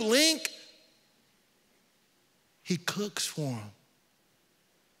YouTube link. He cooks for them.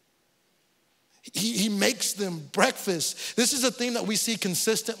 He makes them breakfast. This is a theme that we see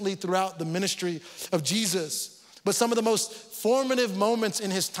consistently throughout the ministry of Jesus. But some of the most formative moments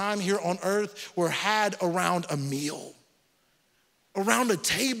in his time here on earth were had around a meal, around a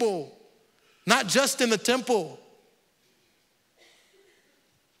table, not just in the temple.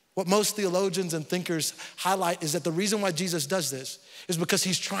 What most theologians and thinkers highlight is that the reason why Jesus does this is because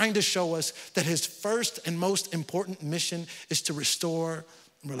he's trying to show us that his first and most important mission is to restore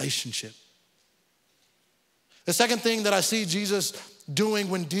relationship. The second thing that I see Jesus doing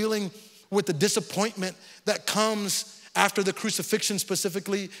when dealing with the disappointment that comes after the crucifixion,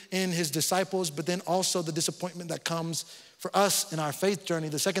 specifically in his disciples, but then also the disappointment that comes for us in our faith journey.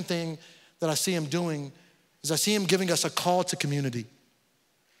 The second thing that I see him doing is I see him giving us a call to community.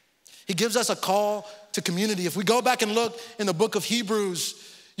 He gives us a call to community. If we go back and look in the book of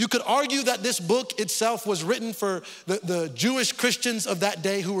Hebrews, you could argue that this book itself was written for the Jewish Christians of that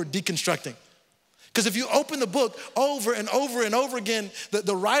day who were deconstructing. Because if you open the book over and over and over again,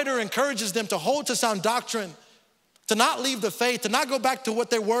 the writer encourages them to hold to sound doctrine, to not leave the faith, to not go back to what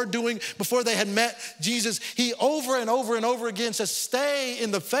they were doing before they had met Jesus. He over and over and over again says, stay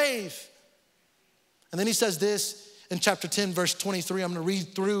in the faith. And then he says this in chapter 10, verse 23. I'm gonna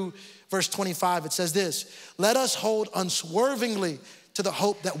read through verse 25. It says this: let us hold unswervingly to the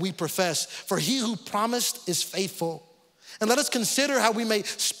hope that we profess, for he who promised is faithful. And let us consider how we may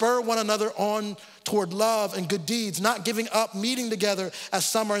spur one another on toward love and good deeds, not giving up meeting together as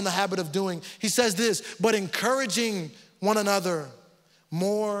some are in the habit of doing. He says this, but encouraging one another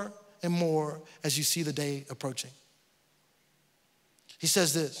more and more as you see the day approaching. He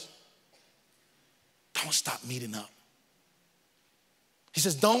says this, don't stop meeting up. He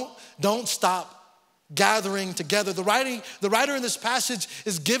says, don't stop gathering together. The writer in this passage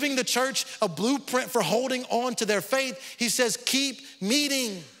is giving the church a blueprint for holding on to their faith. He says, keep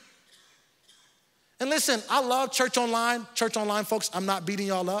meeting. And listen, I love church online. Church online, folks, I'm not beating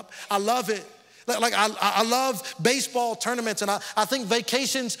y'all up. I love it. Like I love baseball tournaments, and I think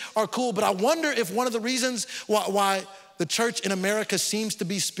vacations are cool, but I wonder if one of the reasons why the church in America seems to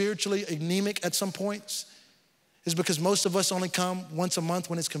be spiritually anemic at some points is because most of us only come once a month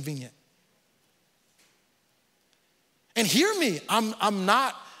when it's convenient. And hear me, I'm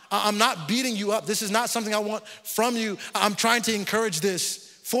not beating you up. This is not something I want from you. I'm trying to encourage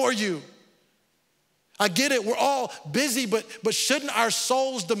this for you. I get it, we're all busy, but shouldn't our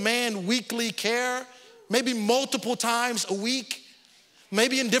souls demand weekly care? Maybe multiple times a week,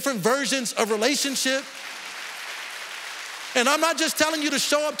 maybe in different versions of relationship. And I'm not just telling you to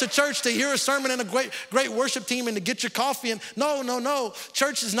show up to church to hear a sermon and a great worship team and to get your coffee. And no.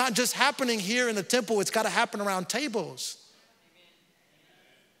 Church is not just happening here in the temple. It's got to happen around tables.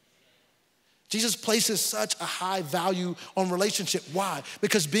 Jesus places such a high value on relationship. Why?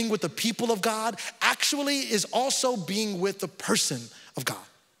 Because being with the people of God actually is also being with the person of God.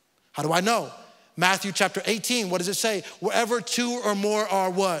 How do I know? Matthew chapter 18, what does it say? Wherever two or more are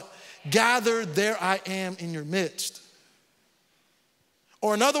what? Gathered, there I am in your midst.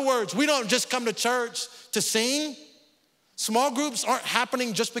 Or in other words, we don't just come to church to sing. Small groups aren't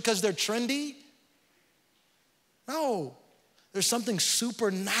happening just because they're trendy. No, there's something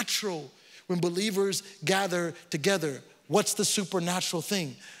supernatural when believers gather together. What's the supernatural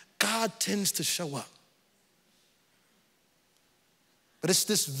thing? God tends to show up. But it's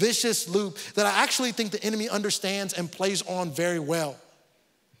this vicious loop that I actually think the enemy understands and plays on very well.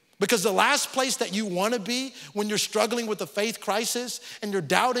 Because the last place that you want to be when you're struggling with a faith crisis and you're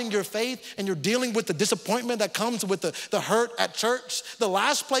doubting your faith and you're dealing with the disappointment that comes with the hurt at church, the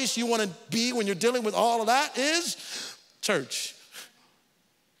last place you want to be when you're dealing with all of that is church.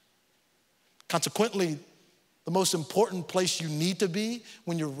 Consequently, the most important place you need to be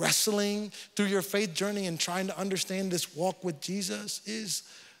when you're wrestling through your faith journey and trying to understand this walk with Jesus is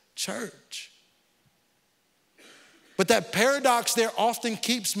church. But that paradox there often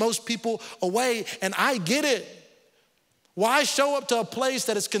keeps most people away, and I get it. Why show up to a place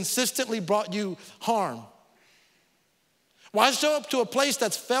that has consistently brought you harm? Why show up to a place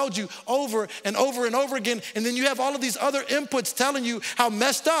that's failed you over and over and over again, and then you have all of these other inputs telling you how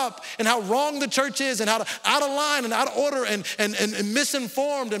messed up and how wrong the church is and how out of line and out of order and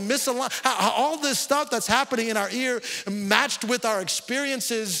misinformed and misaligned, how all this stuff that's happening in our ear matched with our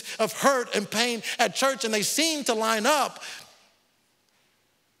experiences of hurt and pain at church, and they seem to line up.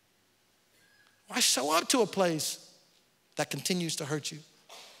 Why show up to a place that continues to hurt you?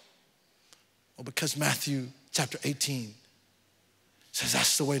 Well, because Matthew chapter 18 says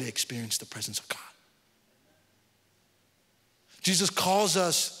that's the way to experience the presence of God. Jesus calls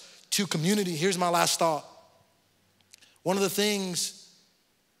us to community. Here's my last thought. One of the things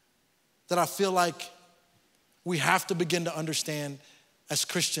that I feel like we have to begin to understand as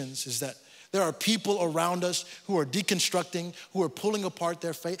Christians is that there are people around us who are deconstructing, who are pulling apart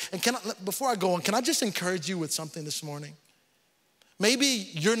their faith. And before I go on, can I just encourage you with something this morning? Maybe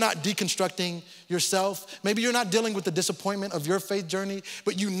you're not deconstructing yourself. Maybe you're not dealing with the disappointment of your faith journey,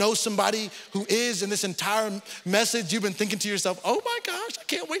 but you know somebody who is. In this entire message, you've been thinking to yourself, oh my gosh, I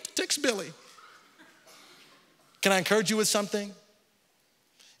can't wait to text Billy. Can I encourage you with something?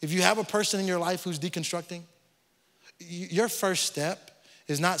 If you have a person in your life who's deconstructing, your first step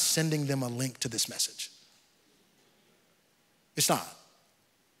is not sending them a link to this message. It's not.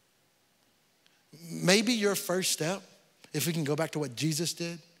 Maybe your first step, if we can go back to what Jesus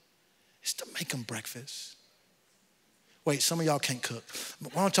did, is to make them breakfast. Wait, some of y'all can't cook.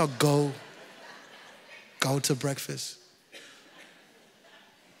 Why don't y'all go to breakfast?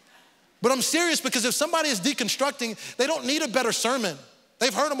 But I'm serious, because if somebody is deconstructing, they don't need a better sermon.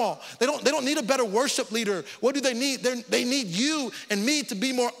 They've heard them all. They don't need a better worship leader. What do they need? They need you and me to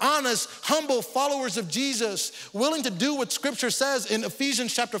be more honest, humble followers of Jesus, willing to do what Scripture says in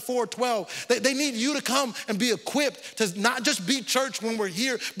Ephesians chapter 4:12. They need you to come and be equipped to not just be church when we're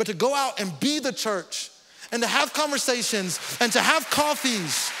here, but to go out and be the church and to have conversations and to have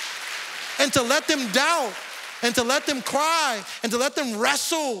coffees and to let them doubt and to let them cry and to let them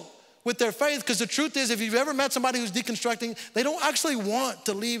wrestle with their faith. Because the truth is, if you've ever met somebody who's deconstructing, they don't actually want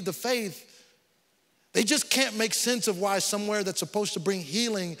to leave the faith. They just can't make sense of why somewhere that's supposed to bring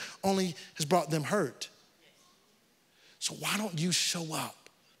healing only has brought them hurt. So why don't you show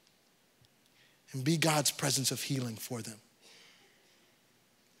up and be God's presence of healing for them?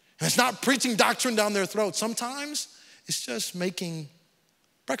 And it's not preaching doctrine down their throat. Sometimes it's just making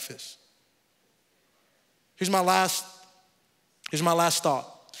breakfast. Here's my last thought.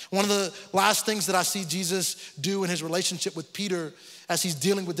 One of the last things that I see Jesus do in his relationship with Peter as he's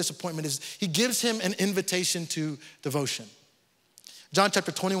dealing with disappointment is he gives him an invitation to devotion. John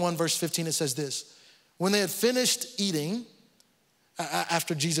chapter 21, verse 15, it says this: when they had finished eating,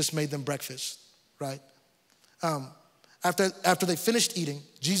 after Jesus made them breakfast, right? After they finished eating,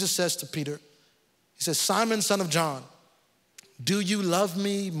 Jesus says to Peter, he says, "Simon, son of John, do you love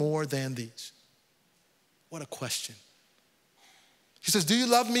me more than these?" What a question. He says, "Do you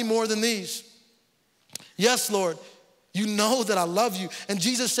love me more than these?" "Yes, Lord, you know that I love you." And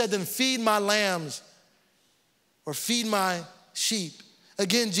Jesus said, "Then feed my lambs," or "feed my sheep."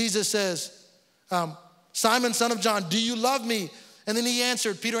 Again, Jesus says, "Simon, son of John, do you love me?" And then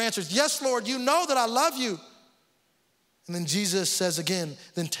Peter answers, "Yes, Lord, you know that I love you." And then Jesus says again,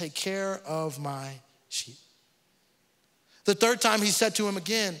 "Then take care of my sheep." The third time he said to him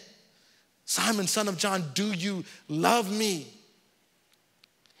again, "Simon, son of John, do you love me?"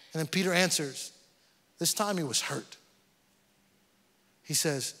 And then Peter answers. This time he was hurt. He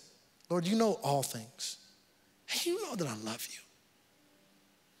says, "Lord, you know all things. And you know that I love you."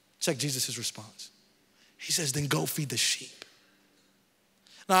 Check Jesus' response. He says, "Then go feed the sheep."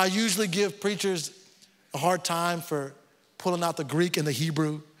 Now, I usually give preachers a hard time for pulling out the Greek and the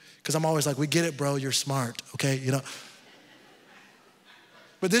Hebrew, because I'm always like, "We get it, bro, you're smart," okay, you know.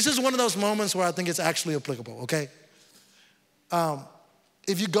 But this is one of those moments where I think it's actually applicable, okay?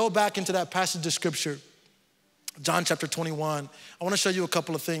 If you go back into that passage of Scripture, John chapter 21, I want to show you a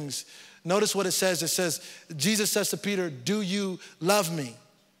couple of things. Notice what it says. It says, Jesus says to Peter, "Do you love me?"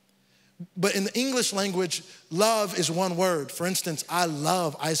 But in the English language, love is one word. For instance, I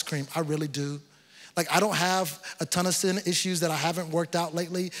love ice cream. I really do. Like, I don't have a ton of sin issues that I haven't worked out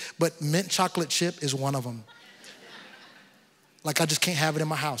lately, but mint chocolate chip is one of them. Like, I just can't have it in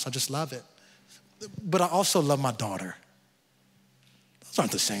my house. I just love it. But I also love my daughter. Those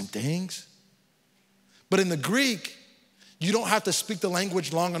aren't the same things. But in the Greek, you don't have to speak the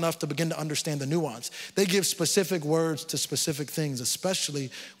language long enough to begin to understand the nuance. They give specific words to specific things, especially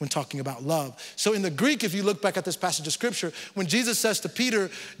when talking about love. So in the Greek, if you look back at this passage of Scripture, when Jesus says to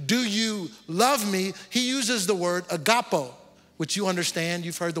Peter, "Do you love me?" he uses the word agapo, which you understand.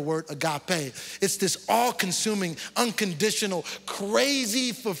 You've heard the word agape. It's this all-consuming, unconditional,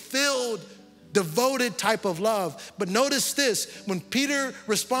 crazy, fulfilled, devoted type of love. But notice this, when Peter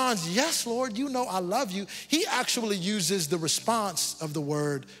responds, "Yes, Lord, you know I love you," he actually uses the response of the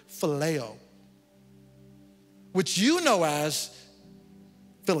word phileo, which you know as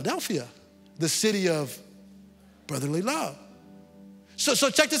Philadelphia, the city of brotherly love. So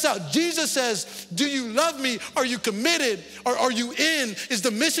check this out. Jesus says, "Do you love me? Are you committed? Are you in? Is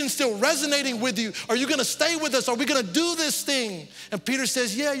the mission still resonating with you? Are you gonna stay with us? Are we gonna do this thing?" And Peter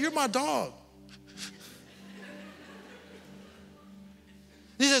says, "Yeah, you're my dog."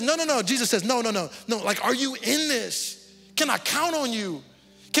 He says, no. Jesus says, no. Like, are you in this? Can I count on you?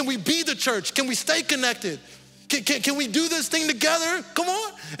 Can we be the church? Can we stay connected? Can we do this thing together? Come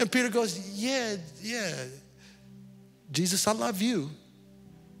on. And Peter goes, yeah. Jesus, I love you.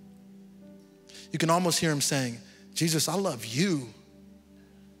 You can almost hear him saying, "Jesus, I love you.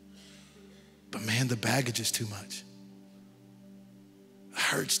 But man, the baggage is too much. It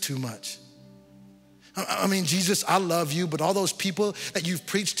hurts too much. I mean, Jesus, I love you, but all those people that you've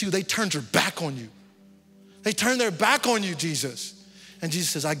preached to, they turned their back on you. They turned their back on you, Jesus." And Jesus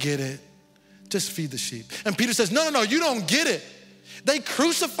says, "I get it. Just feed the sheep." And Peter says, no, you don't get it. They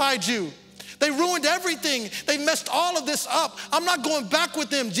crucified you. They ruined everything. They messed all of this up. I'm not going back with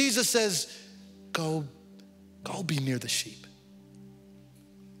them. Jesus says, go be near the sheep.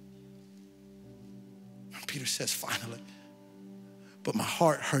 And Peter says, finally, but my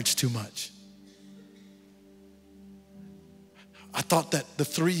heart hurts too much. I thought that the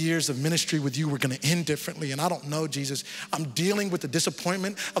 3 years of ministry with you were gonna end differently, and I don't know, Jesus. I'm dealing with the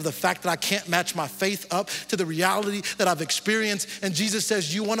disappointment of the fact that I can't match my faith up to the reality that I've experienced. And Jesus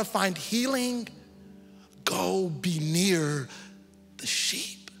says, you wanna find healing? Go be near the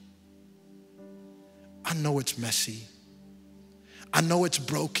sheep. I know it's messy. I know it's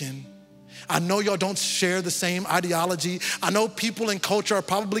broken. I know y'all don't share the same ideology. I know people in culture are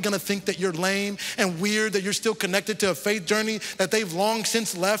probably gonna think that you're lame and weird, that you're still connected to a faith journey that they've long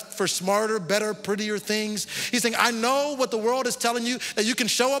since left for smarter, better, prettier things. He's saying, I know what the world is telling you, that you can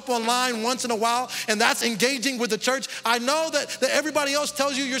show up online once in a while and that's engaging with the church. I know that everybody else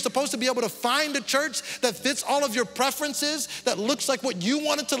tells you you're supposed to be able to find a church that fits all of your preferences, that looks like what you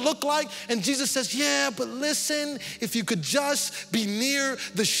want it to look like. And Jesus says, yeah, but listen, if you could just be near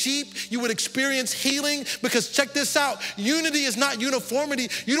the sheep, you would experience healing. Because check this out, unity is not uniformity.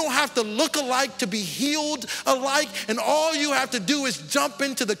 You don't have to look alike to be healed alike, and all you have to do is jump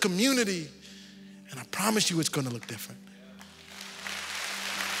into the community, and I promise you it's gonna look different.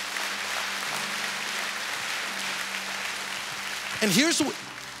 And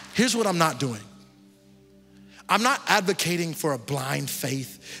here's what I'm not doing. I'm not advocating for a blind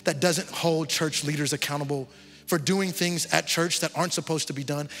faith that doesn't hold church leaders accountable for doing things at church that aren't supposed to be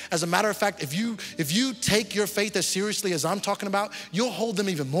done. As a matter of fact, if you take your faith as seriously as I'm talking about, you'll hold them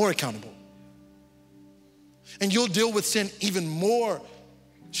even more accountable. And you'll deal with sin even more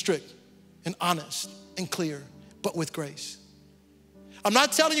strict and honest and clear, but with grace. I'm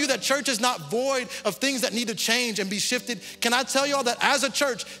not telling you that church is not void of things that need to change and be shifted. Can I tell y'all that as a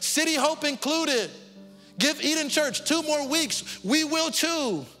church, CityHope included, Give Eden Church 2 more weeks, we will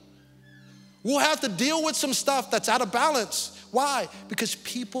too. We'll have to deal with some stuff that's out of balance. Why? Because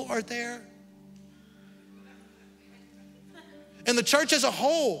people are there. And the church as a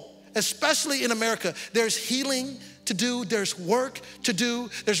whole, especially in America, there's healing to do, there's work to do,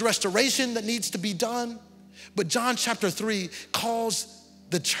 there's restoration that needs to be done. But John chapter 3 calls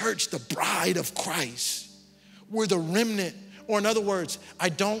the church the bride of Christ. We're the remnant, or in other words, I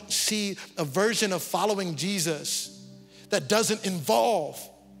don't see a version of following Jesus that doesn't involve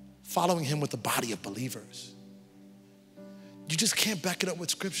following him with a body of believers. You just can't back it up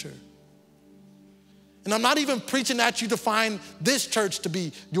with scripture. And I'm not even preaching at you to find this church to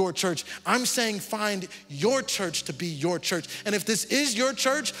be your church. I'm saying find your church to be your church. And if this is your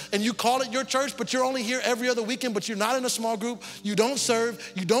church and you call it your church, but you're only here every other weekend, but you're not in a small group, you don't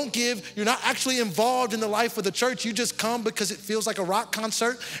serve, you don't give, you're not actually involved in the life of the church, you just come because it feels like a rock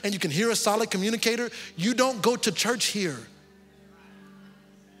concert and you can hear a solid communicator, you don't go to church here.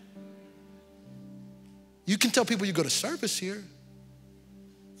 You can tell people you go to service here.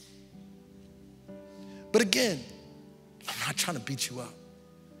 But again, I'm not trying to beat you up,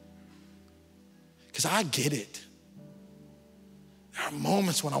 because I get it. There are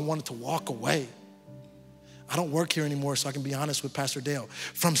moments when I wanted to walk away. I don't work here anymore, so I can be honest with Pastor Dale,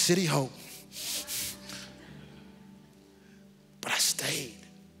 from CityHope. But I stayed.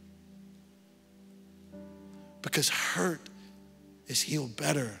 Because hurt is healed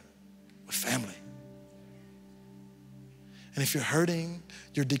better with family. And if you're hurting,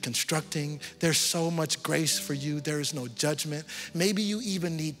 you're deconstructing, there's so much grace for you. There is no judgment. Maybe you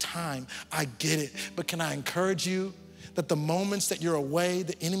even need time. I get it. But can I encourage you that the moments that you're away,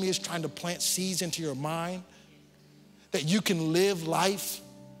 the enemy is trying to plant seeds into your mind, that you can live life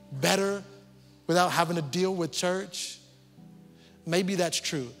better without having to deal with church? Maybe that's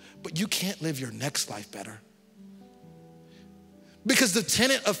true, but you can't live your next life better. Because the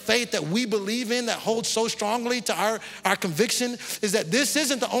tenet of faith that we believe in, that holds so strongly to our conviction, is that this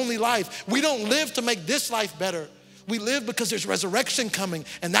isn't the only life. We don't live to make this life better. We live because there's resurrection coming,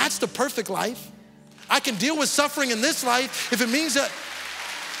 and that's the perfect life. I can deal with suffering in this life if it means that.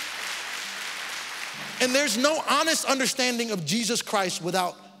 And there's no honest understanding of Jesus Christ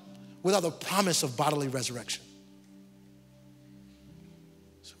without the promise of bodily resurrection.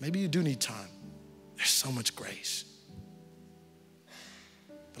 So maybe you do need time. There's so much grace.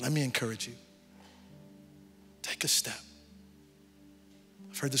 But let me encourage you. Take a step.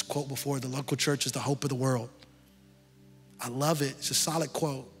 I've heard this quote before, the local church is the hope of the world. I love it, it's a solid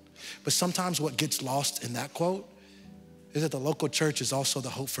quote. But sometimes what gets lost in that quote is that the local church is also the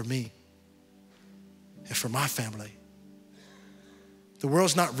hope for me and for my family. The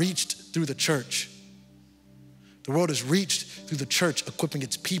world's not reached through the church. The world is reached through the church equipping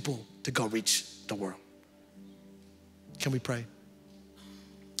its people to go reach the world. Can we pray?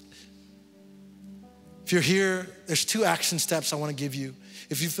 If you're here, there's 2 action steps I want to give you.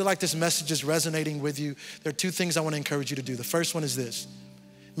 If you feel like this message is resonating with you, there are 2 things I want to encourage you to do. The first one is this.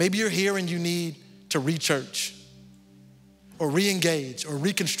 Maybe you're here and you need to re-church or re-engage or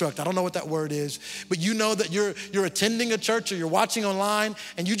reconstruct. I don't know what that word is, but you know that you're attending a church or you're watching online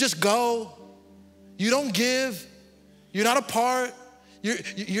and you just go. You don't give. You're not a part.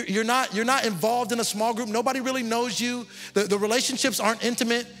 You're not involved in a small group. Nobody really knows you. The relationships aren't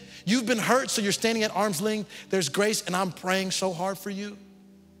intimate. You've been hurt, so you're standing at arm's length. There's grace, and I'm praying so hard for you.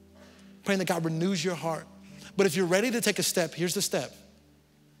 Praying that God renews your heart. But if you're ready to take a step, here's the step.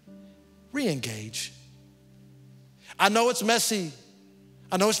 Re-engage. I know it's messy.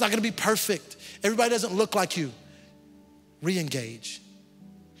 I know it's not gonna be perfect. Everybody doesn't look like you. Re-engage.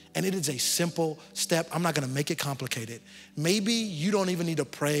 And it is a simple step. I'm not gonna make it complicated. Maybe you don't even need to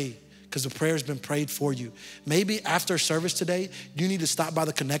pray because the prayer has been prayed for you. Maybe after service today, you need to stop by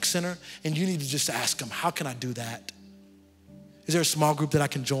the Connect Center and you need to just ask them, how can I do that? Is there a small group that I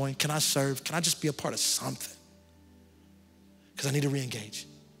can join? Can I serve? Can I just be a part of something? Because I need to re-engage.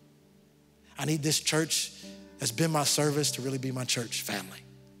 I need this church that's been my service to really be my church family.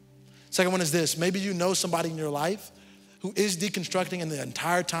 Second one is this. Maybe you know somebody in your life who is deconstructing, and the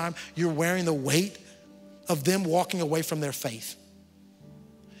entire time you're wearing the weight of them walking away from their faith.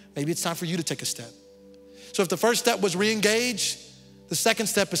 Maybe it's time for you to take a step. So if the first step was re-engage, the second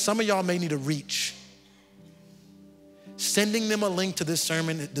step is some of y'all may need to reach. Sending them a link to this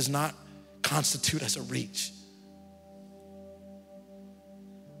sermon, it does not constitute as a reach.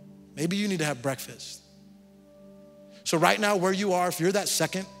 Maybe you need to have breakfast. So right now, where you are, if you're that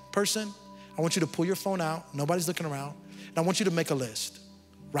second person, I want you to pull your phone out. Nobody's looking around. And I want you to make a list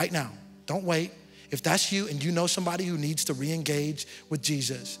right now. Don't wait. If that's you and you know somebody who needs to re-engage with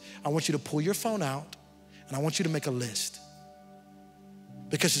Jesus, I want you to pull your phone out and I want you to make a list.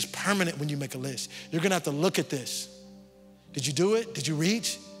 Because it's permanent when you make a list. You're gonna have to look at this. Did you do it? Did you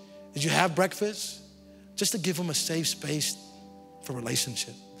reach? Did you have breakfast? Just to give them a safe space for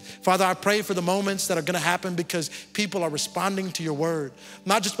relationship. Father, I pray for the moments that are gonna happen because people are responding to your word.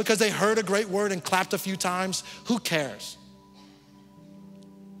 Not just because they heard a great word and clapped a few times. Who cares?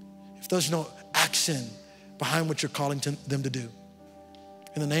 If there's no action behind what you're calling them to do.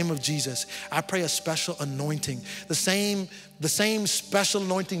 In the name of Jesus, I pray a special anointing. The same special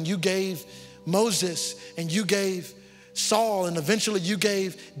anointing you gave Moses and you gave Saul and eventually you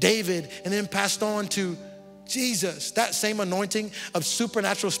gave David and then passed on to Jesus. That same anointing of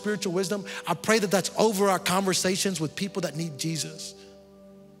supernatural spiritual wisdom, I pray that that's over our conversations with people that need Jesus.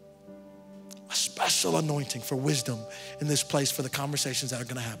 A special anointing for wisdom in this place for the conversations that are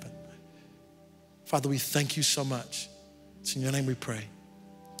gonna happen. Father, we thank you so much. It's in your name we pray.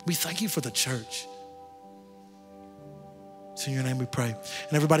 We thank you for the church. It's in your name we pray.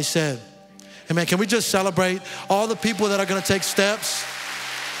 And everybody said, amen. Can we just celebrate all the people that are gonna take steps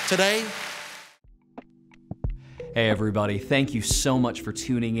today? Hey everybody, thank you so much for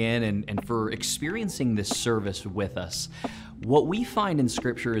tuning in and for experiencing this service with us. What we find in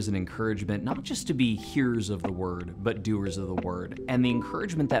Scripture is an encouragement not just to be hearers of the word, but doers of the word. And the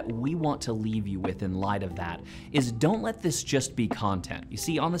encouragement that we want to leave you with in light of that is don't let this just be content. You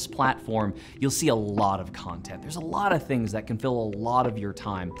see, on this platform, you'll see a lot of content. There's a lot of things that can fill a lot of your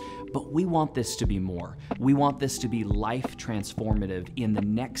time, but we want this to be more. We want this to be life transformative in the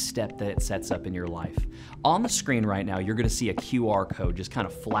next step that it sets up in your life. On the screen right now, you're gonna see a QR code just kind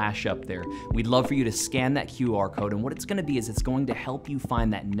of flash up there. We'd love for you to scan that QR code, and what it's gonna be is it's going to help you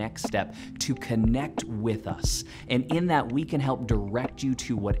find that next step to connect with us. And in that, we can help direct you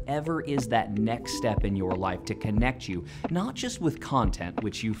to whatever is that next step in your life to connect you, not just with content,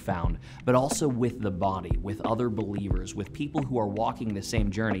 which you found, but also with the body, with other believers, with people who are walking the same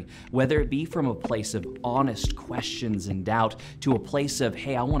journey, whether it be from a place of honest questions and doubt to a place of,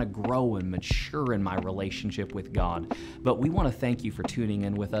 hey, I want to grow and mature in my relationship with God. But we want to thank you for tuning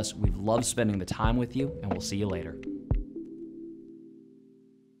in with us. We've loved spending the time with you, and we'll see you later.